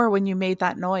 4444 when you made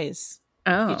that noise.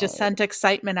 Oh. You just sent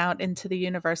excitement out into the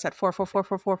universe at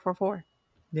 444444.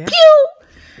 Yeah. Pew!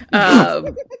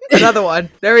 Another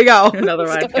one. There we go. Another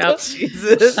one. Yep.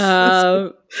 Jesus.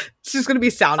 It's just going to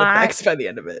be sound effects by the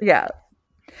end of it. Yeah.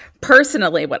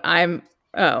 Personally, what I'm...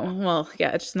 Oh, well,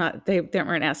 yeah, it's just not... They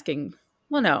weren't asking...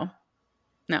 Well, no,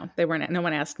 they weren't. No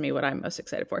one asked me what I'm most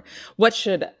excited for. What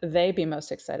should they be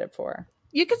most excited for?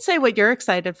 You could say what you're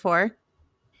excited for.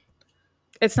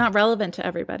 It's not relevant to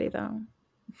everybody, though.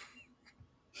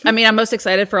 I mean, I'm most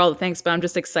excited for all the things, but I'm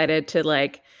just excited to,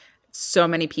 like, so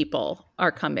many people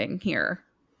are coming here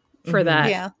for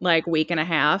that, like, week and a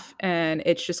half, and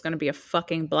it's just going to be a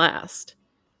fucking blast.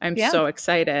 I'm so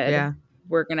excited. Yeah.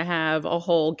 We're going to have a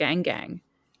whole gang. Gang.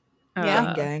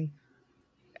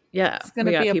 Yeah. It's going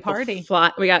to be a party.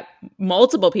 We got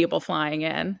multiple people flying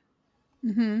in.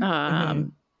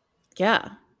 Yeah,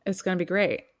 it's going to be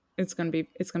great. It's going to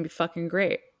be fucking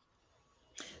great.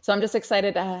 So I'm just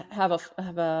excited to have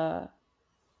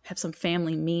some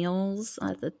family meals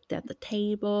at the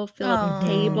table, fill up the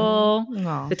table.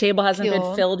 Aww. The table hasn't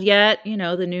been filled yet. You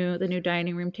know, the new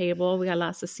dining room table. We got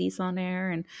lots of seats on there,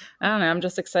 and I don't know. I'm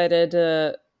just excited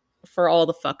for all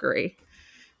the fuckery.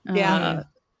 Yeah.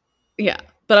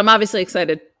 But I'm obviously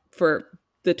excited for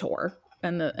the tour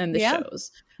and the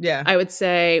shows. Yeah. I would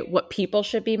say what people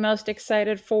should be most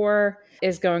excited for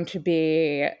is going to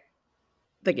be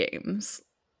the games.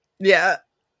 Yeah.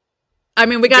 I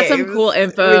mean, we got some cool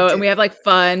info and we have like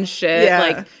fun shit. Yeah.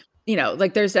 Like, you know,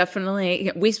 like there's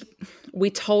definitely,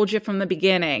 we told you from the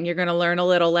beginning, you're going to learn a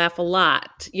little, laugh a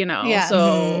lot, you know? Yeah.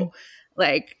 So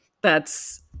like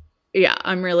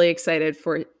I'm really excited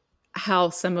for how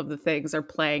some of the things are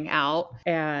playing out.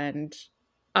 And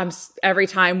every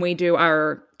time we do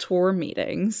our tour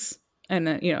meetings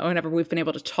and, you know, whenever we've been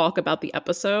able to talk about the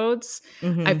episodes,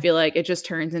 I feel like it just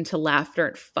turns into laughter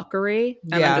and fuckery.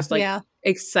 And I'm just like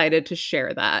excited to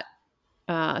share that.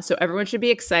 So everyone should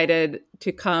be excited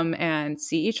to come and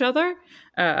see each other,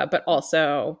 but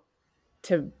also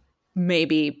to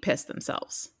maybe piss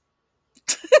themselves.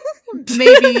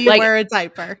 Maybe like, wear a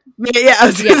diaper. Yeah, I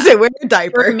was gonna say wear a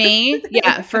diaper. For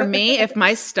me, if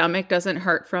my stomach doesn't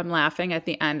hurt from laughing at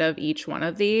the end of each one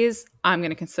of these, I'm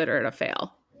gonna consider it a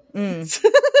fail.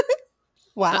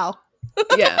 Wow.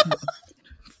 Yeah.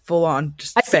 Full on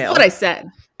just fail. I said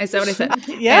what I said.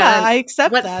 Yeah, and I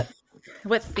accept that.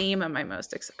 What theme am I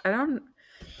most excited?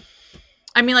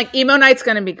 I mean, like emo night's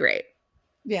gonna be great.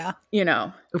 Yeah. You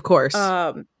know. Of course.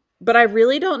 But I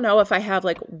really don't know if I have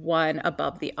like one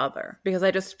above the other because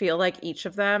I just feel like each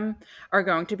of them are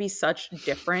going to be such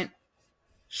different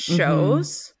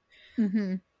shows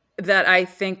that I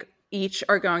think each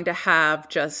are going to have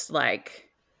just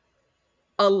like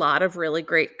a lot of really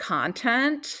great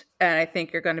content. And I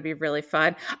think you're going to be really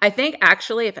fun. I think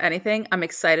actually, if anything, I'm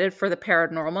excited for the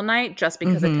paranormal night just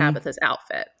because of Tabitha's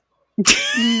outfit.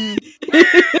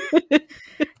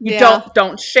 You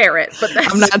don't share it, but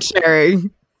I'm not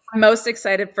sharing. I'm most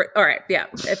excited for. All right, yeah.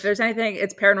 If there's anything,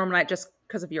 it's paranormal night just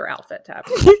because of your outfit, Tab.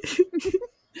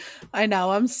 I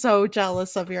know. I'm so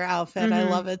jealous of your outfit. I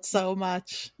love it so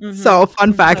much. So,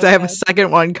 fun fact: I have a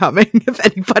second one coming. If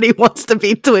anybody wants to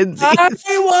be twinsies, I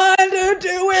want to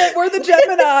do it. We're the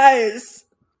Geminis.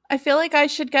 I feel like I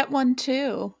should get one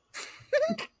too.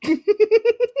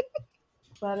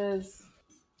 That is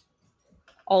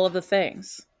all of the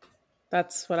things.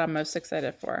 That's what I'm most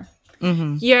excited for.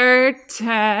 Your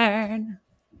turn.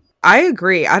 I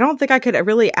agree. I don't think I could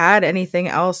really add anything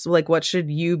else. Like, what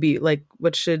should you be like?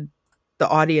 What should the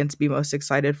audience be most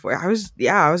excited for? I was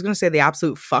going to say the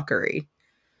absolute fuckery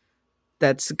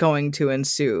that's going to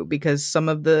ensue because some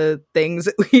of the things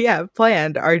that we have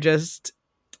planned are just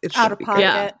out of pocket.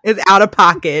 Yeah. It's out of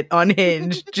pocket,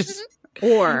 unhinged, just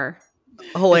or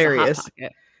hilarious.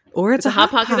 It's a hot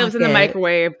pocket that was in the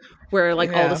microwave. Where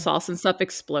like all the sauce and stuff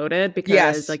exploded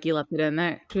because like you left it in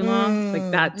there too long.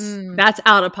 Like that's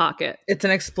out of pocket. It's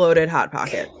an exploded hot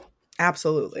pocket.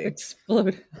 Absolutely.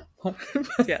 Exploded.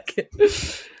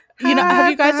 Yes. You know, have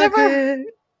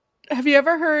you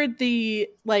ever heard the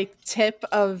like tip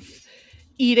of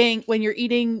eating when you're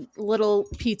eating little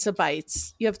pizza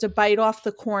bites, you have to bite off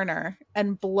the corner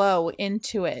and blow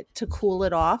into it to cool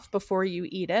it off before you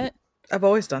eat it? I've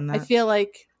always done that. I feel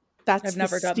like that's I've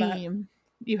never done that.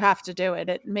 you have to do it.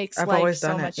 It makes life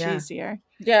so much easier.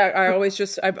 Yeah, I always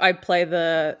just I play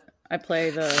the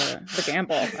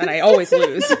gamble, and I always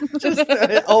lose.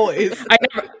 Always.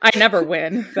 I never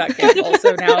win that gamble.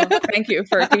 So now, thank you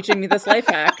for teaching me this life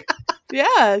hack.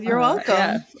 Yeah, you're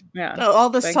welcome. Yeah. All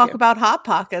this talk about Hot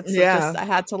Pockets. Yeah, I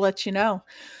had to let you know.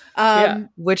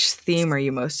 Which theme are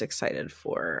you most excited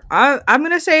for? I'm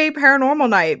gonna say Paranormal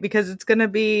Night, because it's gonna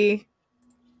be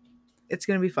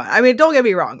fun. I mean, don't get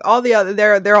me wrong, all the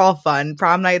other they're all fun.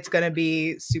 Prom night's gonna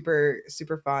be super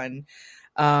super fun,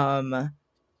 but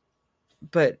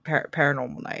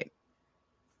Paranormal Night,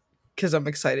 because I'm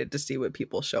excited to see what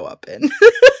people show up in.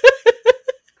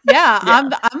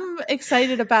 I'm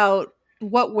excited about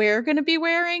what we're going to be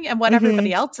wearing and what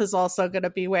everybody else is also going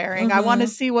to be wearing. I want to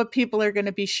see what people are going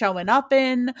to be showing up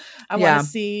in. I want to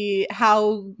see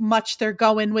how much they're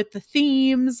going with the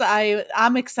themes.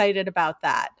 I'm excited about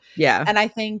that. Yeah. And I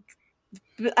think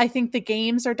the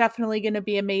games are definitely going to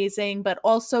be amazing, but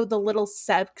also the little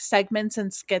segments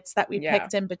and skits that we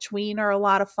picked in between are a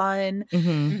lot of fun.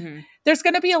 There's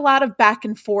going to be a lot of back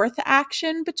and forth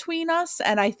action between us,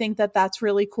 and I think that that's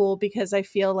really cool, because I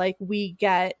feel like we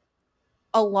get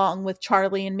along with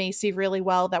Charlie and Macy really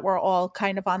well, that we're all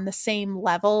kind of on the same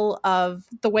level of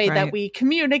the way that we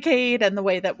communicate and the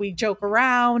way that we joke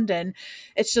around, and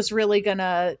it's just really going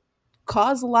to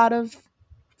cause a lot of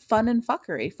fun and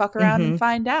fuckery. Fuck around and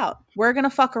find out. We're gonna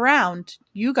fuck around.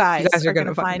 You guys are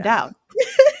gonna find out.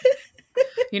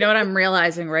 You know what I'm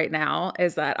realizing right now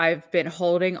is that I've been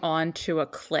holding on to a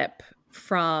clip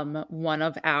from one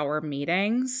of our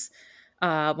meetings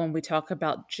when we talk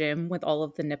about Jim with all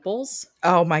of the nipples.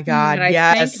 Oh my God, and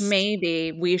I think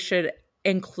maybe we should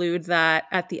include that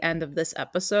at the end of this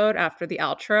episode after the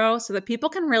outro, so that people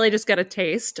can really just get a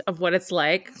taste of what it's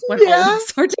like when all of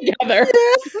us are together.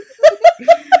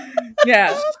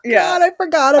 Yeah. God, I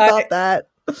forgot about that.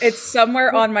 It's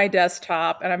somewhere on my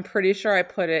desktop, and I'm pretty sure I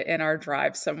put it in our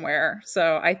drive somewhere.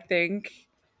 So I think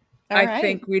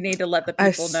we need to let the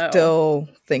people know. I still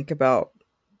think about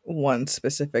one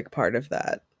specific part of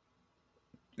that.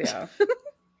 Yeah.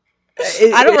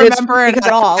 I don't remember it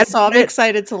at all, so I'm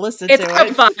excited to listen to it. It's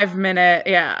a 5-minute,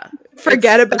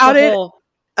 Forget about it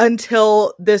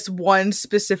until this one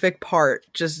specific part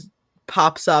just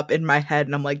pops up in my head,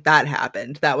 and I'm like, that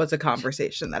happened. That was a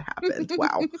conversation that happened.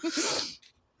 Wow.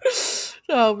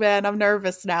 Oh man, I'm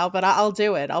nervous now, but I'll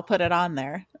do it. I'll put it on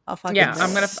there. I'm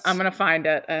gonna find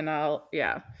it, and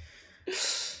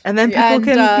and then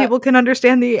people can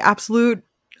understand the absolute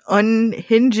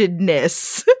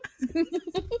unhingedness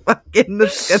in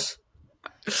this.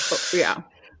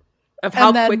 Of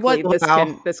how quickly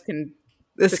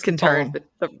this can turn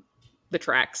the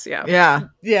tracks. Yeah.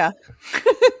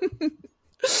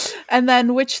 And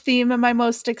then which theme am I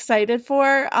most excited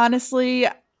for? Honestly,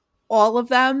 all of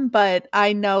them, but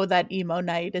I know that emo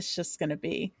night is just going to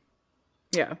be.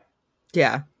 Yeah.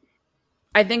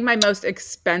 I think my most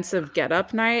expensive get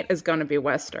up night is going to be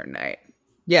Western night.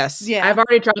 Yes. Yeah. I've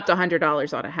already dropped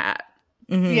 $100 on a hat.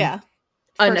 Mm-hmm. Yeah.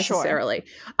 Unnecessarily.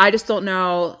 Sure. I just don't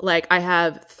know. Like, I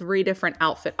have 3 different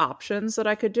outfit options that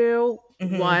I could do.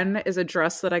 Mm-hmm. One is a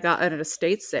dress that I got at an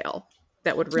estate sale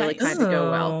that would really kind of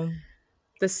go well.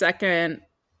 The second,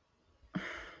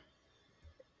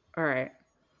 all right,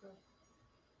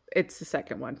 it's the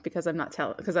second one, because I'm not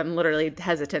telling, because I'm literally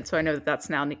hesitant, so I know that's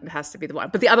now has to be the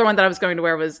one. But the other one that I was going to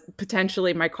wear was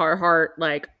potentially my Carhartt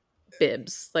like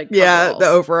bibs, like overalls. The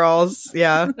overalls,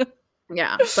 yeah.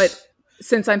 But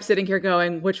since I'm sitting here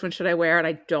going, which one should I wear, and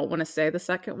I don't want to say the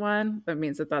second one, that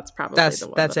means that's probably the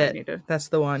one. That's it. That's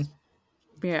the one.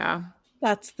 Yeah,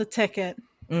 that's the ticket.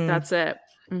 That's it.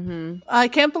 Mm-hmm. I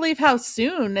can't believe how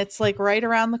soon it's like right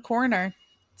around the corner.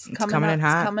 It's coming in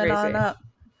hot. It's coming on up.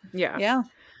 Yeah.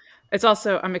 It's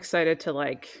also, I'm excited to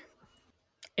like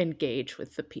engage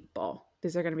with the people.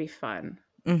 These are going to be fun,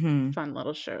 fun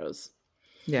little shows.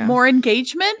 Yeah. More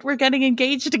engagement. We're getting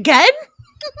engaged again.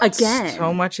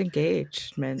 So much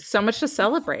engagement. So much to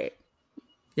celebrate.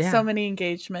 Yeah. So many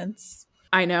engagements.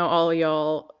 I know all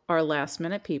y'all are last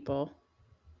minute people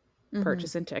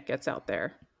purchasing tickets out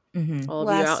there. All of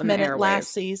last you out in minute the airwaves.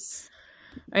 lassies.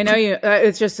 I know you.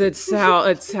 It's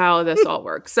how this all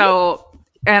works. So,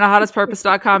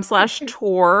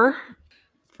 AnnaHottestPurpose.com/tour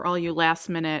for all you last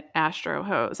minute Astro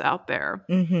hoes out there.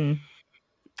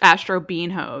 Astro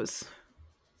bean hose.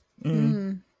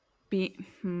 Bean hose.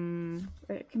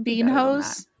 Bean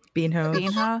hose. Beano.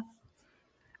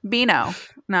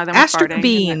 No, then Astro we're farting.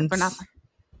 beans. We're not.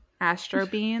 Astro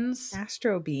beans.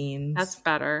 Astro beans. That's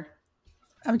better.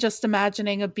 I'm just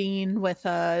imagining a bean with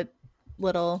a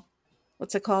little,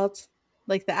 what's it called?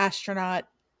 Like the astronaut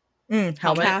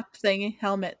helmet cap thingy.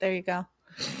 Helmet. There you go.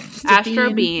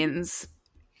 Astro beans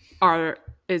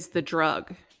is the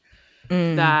drug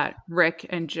that Rick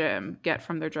and Jim get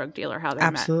from their drug dealer. How they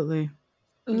absolutely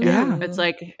met. Yeah, it's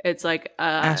like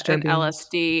an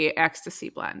LSD ecstasy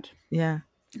blend. Yeah,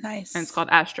 nice. And it's called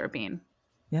Astro Bean.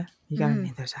 Yeah, you gotta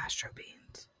need those Astro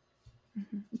beans.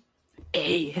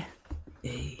 Hey,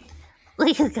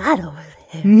 What you got over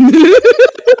there?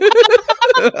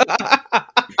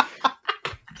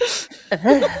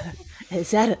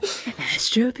 Is that an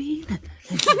Astro Bean?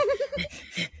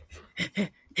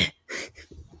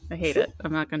 I hate it.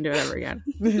 I'm not going to do it ever again.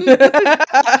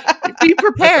 Be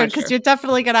prepared, because you're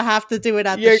definitely going to have to do it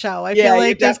at the show. I feel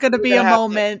like there's going to be a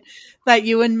moment that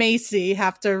you and Macy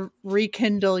have to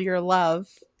rekindle your love.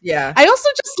 Yeah. I also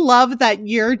just love that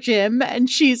you're Jim and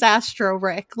she's Astro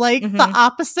Rick. Like, the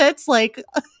opposites, like,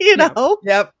 you know?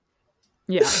 Yep.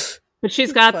 Yeah. But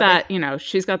she's got that,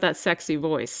 she's got that sexy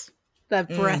voice. That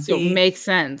breathy. So it makes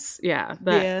sense. Yeah.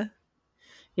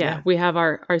 Yeah. We have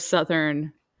our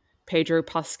Southern Pedro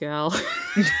Pascal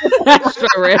Astro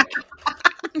Rick.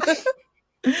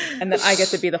 And then I get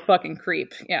to be the fucking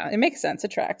creep. Yeah, it makes sense.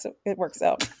 It tracks. It works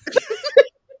out.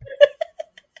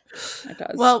 It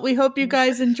does. Well, we hope you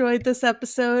guys enjoyed this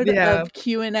episode of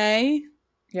Q&A.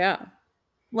 Yeah.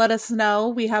 Let us know.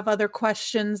 We have other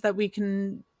questions that we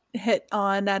can hit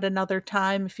on at another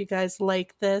time if you guys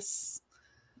like this.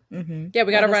 Yeah,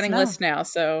 we got a running list now.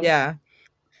 So yeah.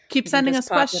 Keep sending us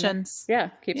questions. Yeah,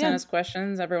 keep sending us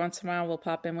questions. Every once in a while, we'll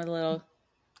pop in with a little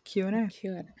Q&A.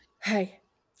 Hey.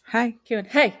 Hi. Q&A.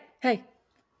 Hey. Hey.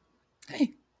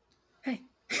 Hey. Hey.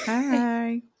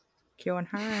 Hi.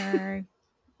 Q&A.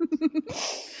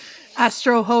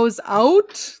 Astro Hose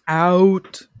out.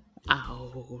 Out.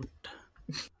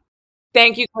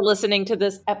 Thank you for listening to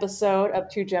this episode of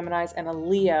Two Geminis and a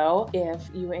Leo. If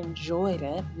you enjoyed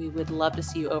it, we would love to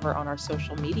see you over on our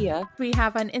social media. We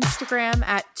have on Instagram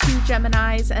at Two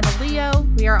Geminis and a Leo.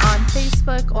 We are on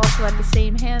Facebook, also at the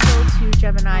same handle, Two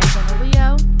Geminis and a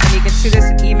Leo. And you can shoot us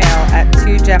an email at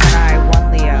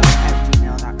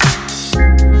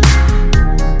 2gemini1leo@gmail.com.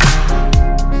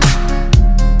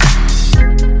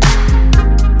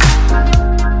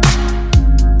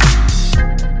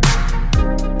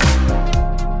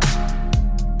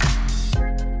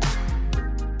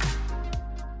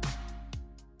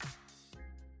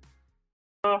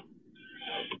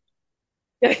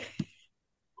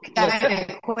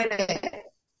 Quit it.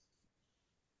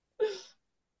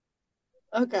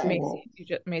 Okay.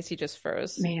 Macy just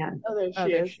froze. Man. Oh, there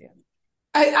she is.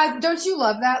 I don't you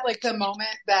love that? Like the moment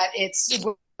that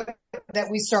that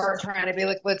we start trying to be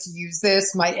like, let's use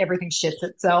this, everything shits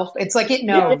itself. It's like it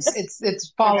knows.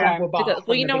 It's following Wabah.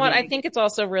 Well, you know what? I think it's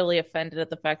also really offended at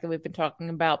the fact that we've been talking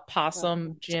about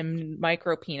possum Jim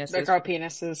micro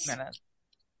penises.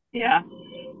 Yeah.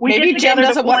 Maybe Jim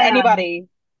doesn't want anybody.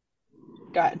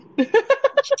 Go ahead.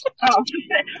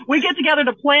 We get together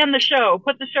to plan the show,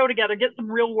 put the show together, get some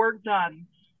real work done.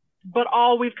 But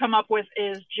all we've come up with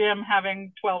is Jim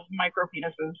having 12 micro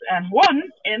penises and one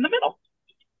in the middle.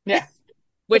 Yeah.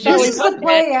 Which this is the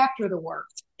play after the work.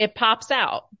 It pops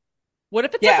out. What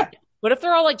if it's what if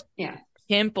they're all like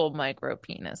pimple micro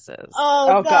penises?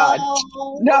 Oh God.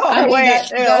 No,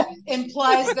 that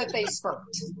implies that they spurt.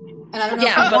 And I don't know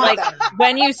if but like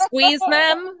when you squeeze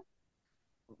them,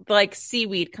 like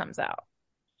seaweed comes out.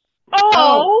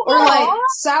 Or like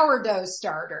sourdough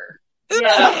starter.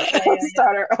 Yeah.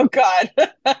 Starter. Oh God.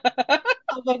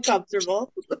 I'm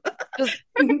uncomfortable.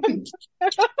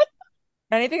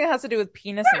 Anything that has to do with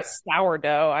penis and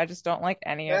sourdough, I just don't like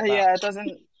any of that. Yeah, it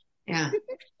doesn't. Yeah.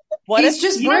 He's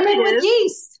just brimming with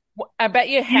yeast. I bet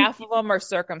you half of them are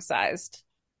circumcised.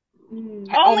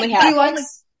 Only half.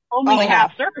 Only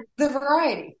half. The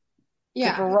variety.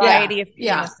 Yeah. The variety of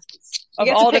penises. Of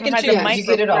all different kinds of micro. You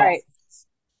get it all.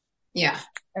 Yeah.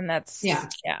 And that's Yeah.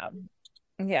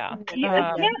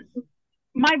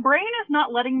 My brain is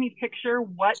not letting me picture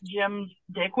what Jim's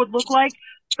dick would look like.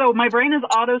 So my brain is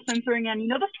auto-censoring in,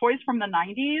 those toys from the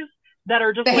 90s that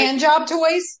are just the hand job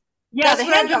toys? Yeah, that's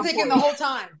what I've been thinking the whole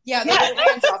time. Yeah, the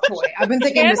hand job toy. I've been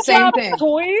thinking the same thing.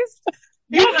 Toys?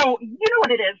 You know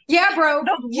what it is. Yeah, bro.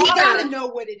 You gotta know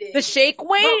what it is. The shake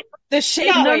weight? The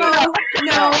shake weight.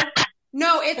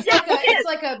 No, it's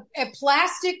like a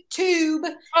plastic tube,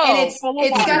 and it's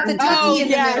got the tucky in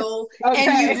the middle,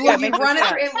 and you run it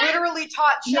through. It literally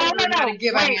taught children how to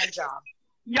give a hand job.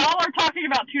 Y'all are talking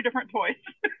about two different toys.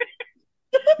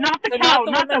 Not the so cow, not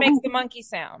the one that makes the monkey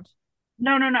sound.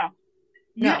 No.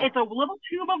 It's a little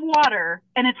tube of water,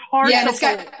 and it's hard. Yeah, and it's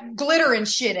got glitter and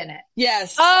shit in it.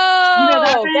 Yes.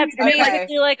 Oh, that's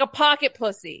basically like a pocket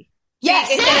pussy. Yes,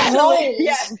 it rolls.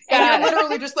 Yes, and you're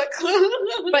literally just like,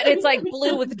 but it's like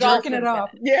blue with jerking it up.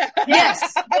 Yeah.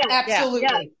 Yes,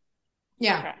 absolutely.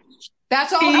 Yeah. Okay.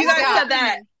 That's all. You guys said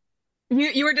that.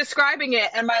 You were describing it,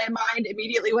 and my mind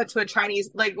immediately went to a Chinese,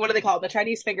 like, what do they call it? The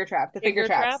Chinese finger trap. The finger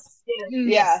traps.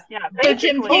 Yeah. So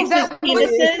Jim takes his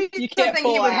penises. You can't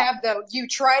something he would have, though. You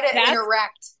try to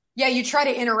interact. Yeah, you try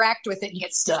to interact with it and you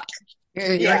get stuck.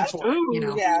 You're for it, you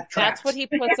know. Yeah. That's what he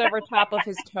puts over top of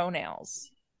his toenails.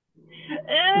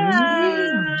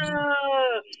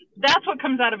 That's what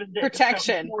comes out of his dick.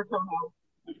 Protection.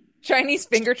 Chinese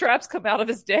finger traps come out of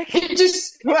his dick. He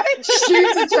just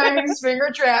shoots a Chinese finger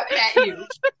trap at you.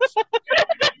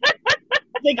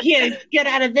 Like, here, get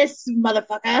out of this,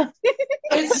 motherfucker.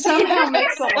 It somehow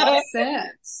makes a lot of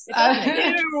sense. I hate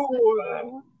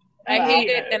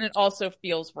it, and it also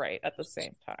feels right at the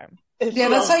same time. Yeah,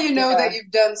 that's how you know that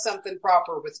you've done something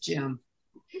proper with Jim.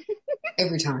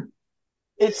 Every time.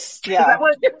 It's, Is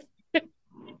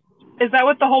that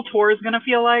what the whole tour is going to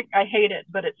feel like? I hate it,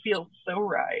 but it feels so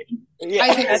right. Yeah,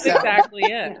 I think that's exactly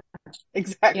it.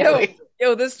 Exactly.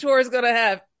 Yo, this tour is going to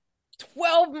have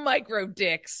 12 micro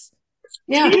dicks.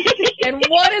 Yeah. And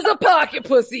one is a pocket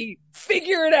pussy.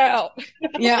 Figure it out.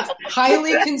 Yeah.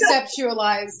 Highly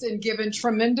conceptualized and given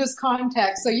tremendous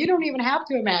context. So you don't even have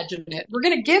to imagine it. We're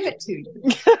going to give it to you.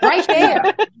 Right there.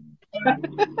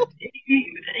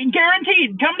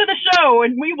 Guaranteed. Come to the show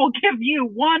and we will give you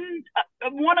one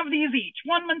of these each.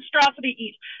 One monstrosity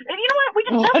each. And you know what? We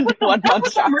just that's what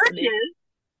the merch is.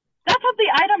 That's what the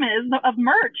item is of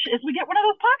merch is we get one of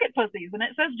those pocket pussies and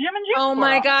it says Jim and Jupe. Oh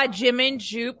my God, Jim and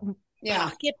Jupe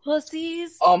pocket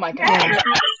pussies. Oh my God.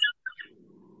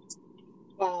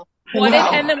 Wow.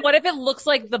 What if it looks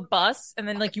like the bus and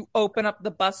then like you open up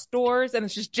the bus doors and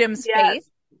it's just Jim's face?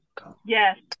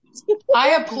 Yes.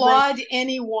 I applaud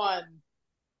anyone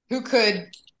who could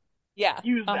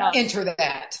use that. Enter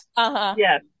that.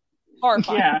 Yes.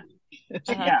 Horrifying.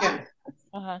 Yeah.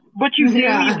 But you do, you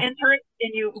enter it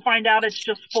and you find out it's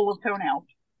just full of toenails.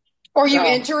 Or you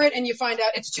enter it and you find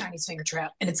out it's a Chinese finger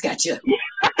trap and it's got you.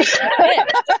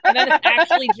 And then it's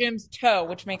actually Jim's toe,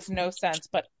 which makes no sense,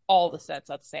 but all the sense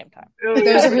at the same time.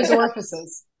 Those are his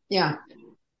orifices. Yeah.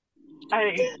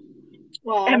 I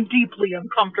am deeply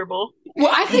uncomfortable.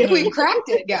 Well, I think we've cracked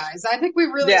it, guys. I think we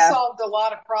really solved a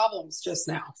lot of problems just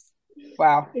now.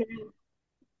 Wow.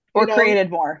 Or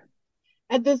created more.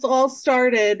 And this all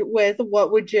started with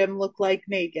what would Jim look like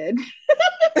naked?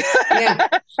 Yeah.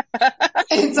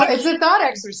 It's a thought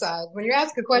exercise. When you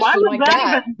ask a question like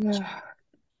that.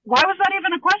 Why was that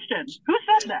even a question? Who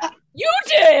said that? You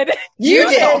did! You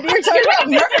did! You're talking about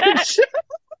merch!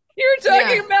 You were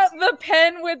talking about the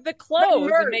pen with the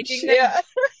clothes and making them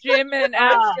Jim and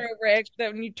Astro Rick.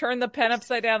 That when you turn the pen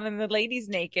upside down and the lady's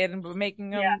naked and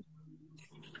making them. Yeah.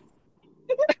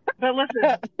 But listen,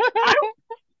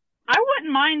 I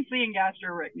wouldn't mind seeing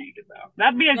Astro Rick naked though.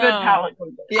 That'd be a good palette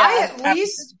cleanser. Yeah, I at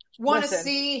least want to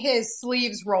see his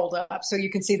sleeves rolled up so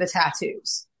you can see the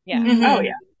tattoos. Yeah. Mm-hmm. Oh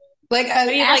yeah. Like an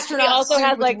astronaut he also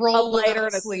has like a lighter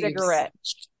and a cigarette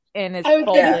in his. I was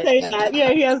going to say that.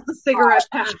 Yeah, he has the cigarette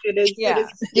pack in his.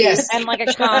 Yes, and like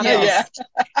a condom.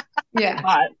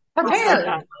 Yeah.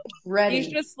 Prepared. Ready.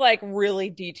 He's just like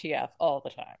really DTF all the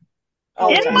time.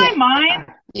 In my mind.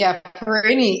 Yeah, for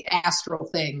any astral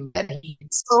thing that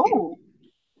he's. Oh.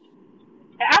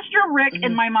 Astro Rick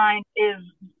in my mind is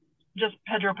just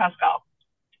Pedro Pascal.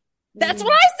 That's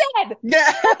what I said! Yeah.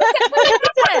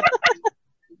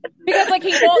 Because like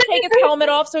he won't take his helmet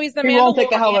off, so he's the Mandalorian. He won't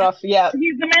take the helmet off, yeah.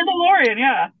 He's the Mandalorian,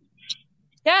 yeah.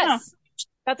 Yes.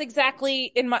 That's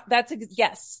exactly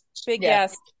yes. Big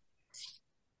yes.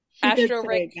 Astro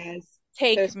Rick,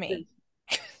 take me.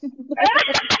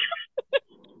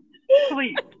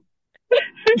 Please.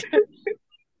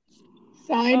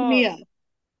 Sign me up.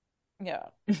 Yeah.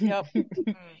 Yep.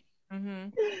 Mm-hmm.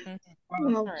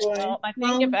 Mm-hmm. Oh, right. Well, I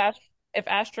think if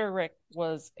Astro Rick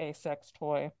was a sex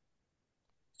toy,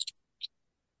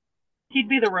 he'd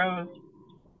be the Rose.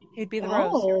 He'd be the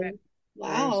Rose. Right?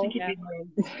 Wow. Yeah.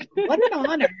 What an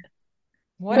honor.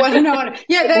 What an honor.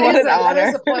 Yeah, that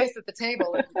is a place at the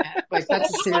table. Like,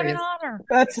 that's a serious. What an honor.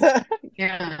 That's a...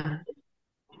 Yeah.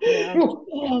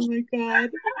 Oh my God.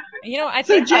 You know, I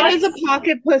think Jen is a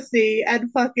pocket pussy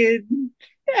and fucking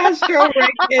Astro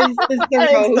Rick is the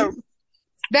Rose.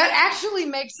 That actually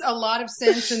makes a lot of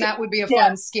sense, and that would be a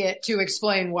fun skit to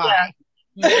explain why.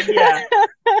 Yeah.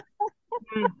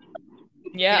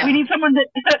 We need somebody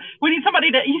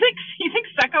to. You think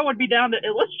Secco would be down to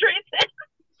illustrate it?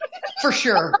 For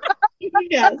sure.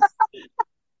 Yes.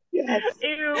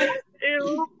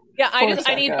 Ew. Yeah,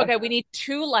 I need we need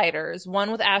 2 lighters, one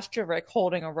with Astro Rick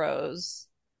holding a rose,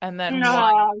 and then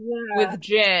one with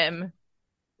Jim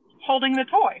holding the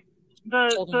toy.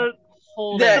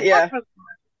 Holding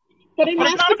But it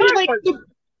has to be like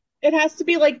it has to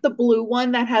be like the blue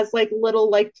one that has like little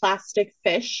like plastic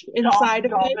fish inside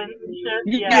of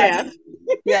it.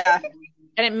 Yeah.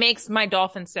 And it makes my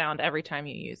dolphin sound every time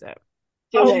you use it.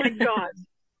 My god.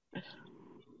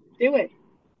 Do it.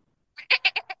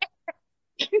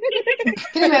 Can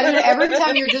you imagine every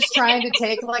time you're just trying to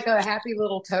take like a happy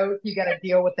little toad, you got to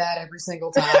deal with that every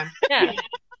single time. Yeah.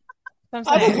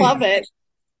 I would love it.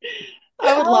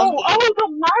 I would love it. Oh, the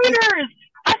lighters!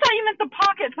 I thought you meant the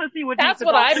pocket pussy would. That's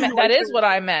what I meant. That is what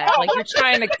I meant. Like you're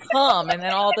trying to come, and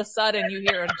then all of a sudden you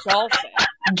hear a dolphin.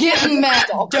 Getting that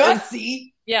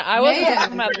Dusty. Yeah, I wasn't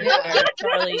talking about the lighters,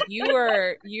 Charlie.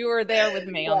 You were there with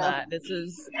me on that.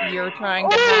 You're trying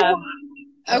to have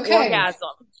an orgasm,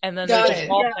 and then there's a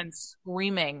dolphin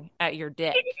screaming at your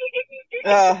dick.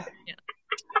 I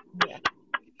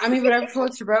mean, whatever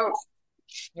floats your boat.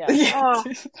 Yeah.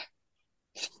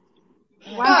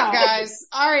 Wow, guys.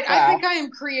 All right. Wow. I think I am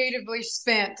creatively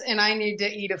spent and I need to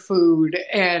eat a food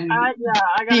and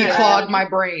declog my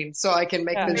brain so I can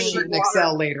make this sheet in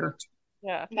Excel later.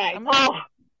 Yeah. Nice.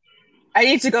 I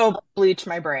need to go bleach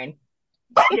my brain.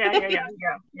 Yeah.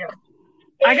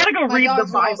 I gotta go read the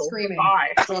Bible. Screaming,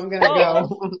 so I'm gonna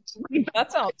go.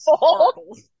 That sounds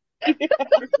horrible.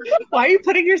 Why are you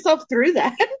putting yourself through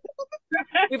that?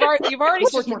 You've already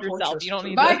tortured yourself. You don't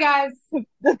need Bye, guys.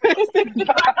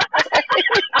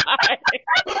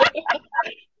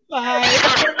 Bye.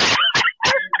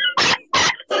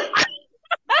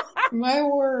 My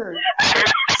word.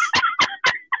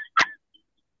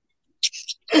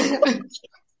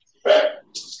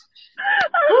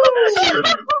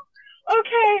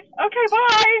 Okay,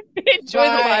 bye. Enjoy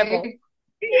the Bible.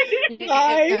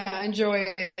 Bye.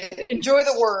 Enjoy it. Enjoy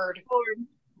the word.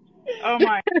 Oh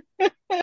my.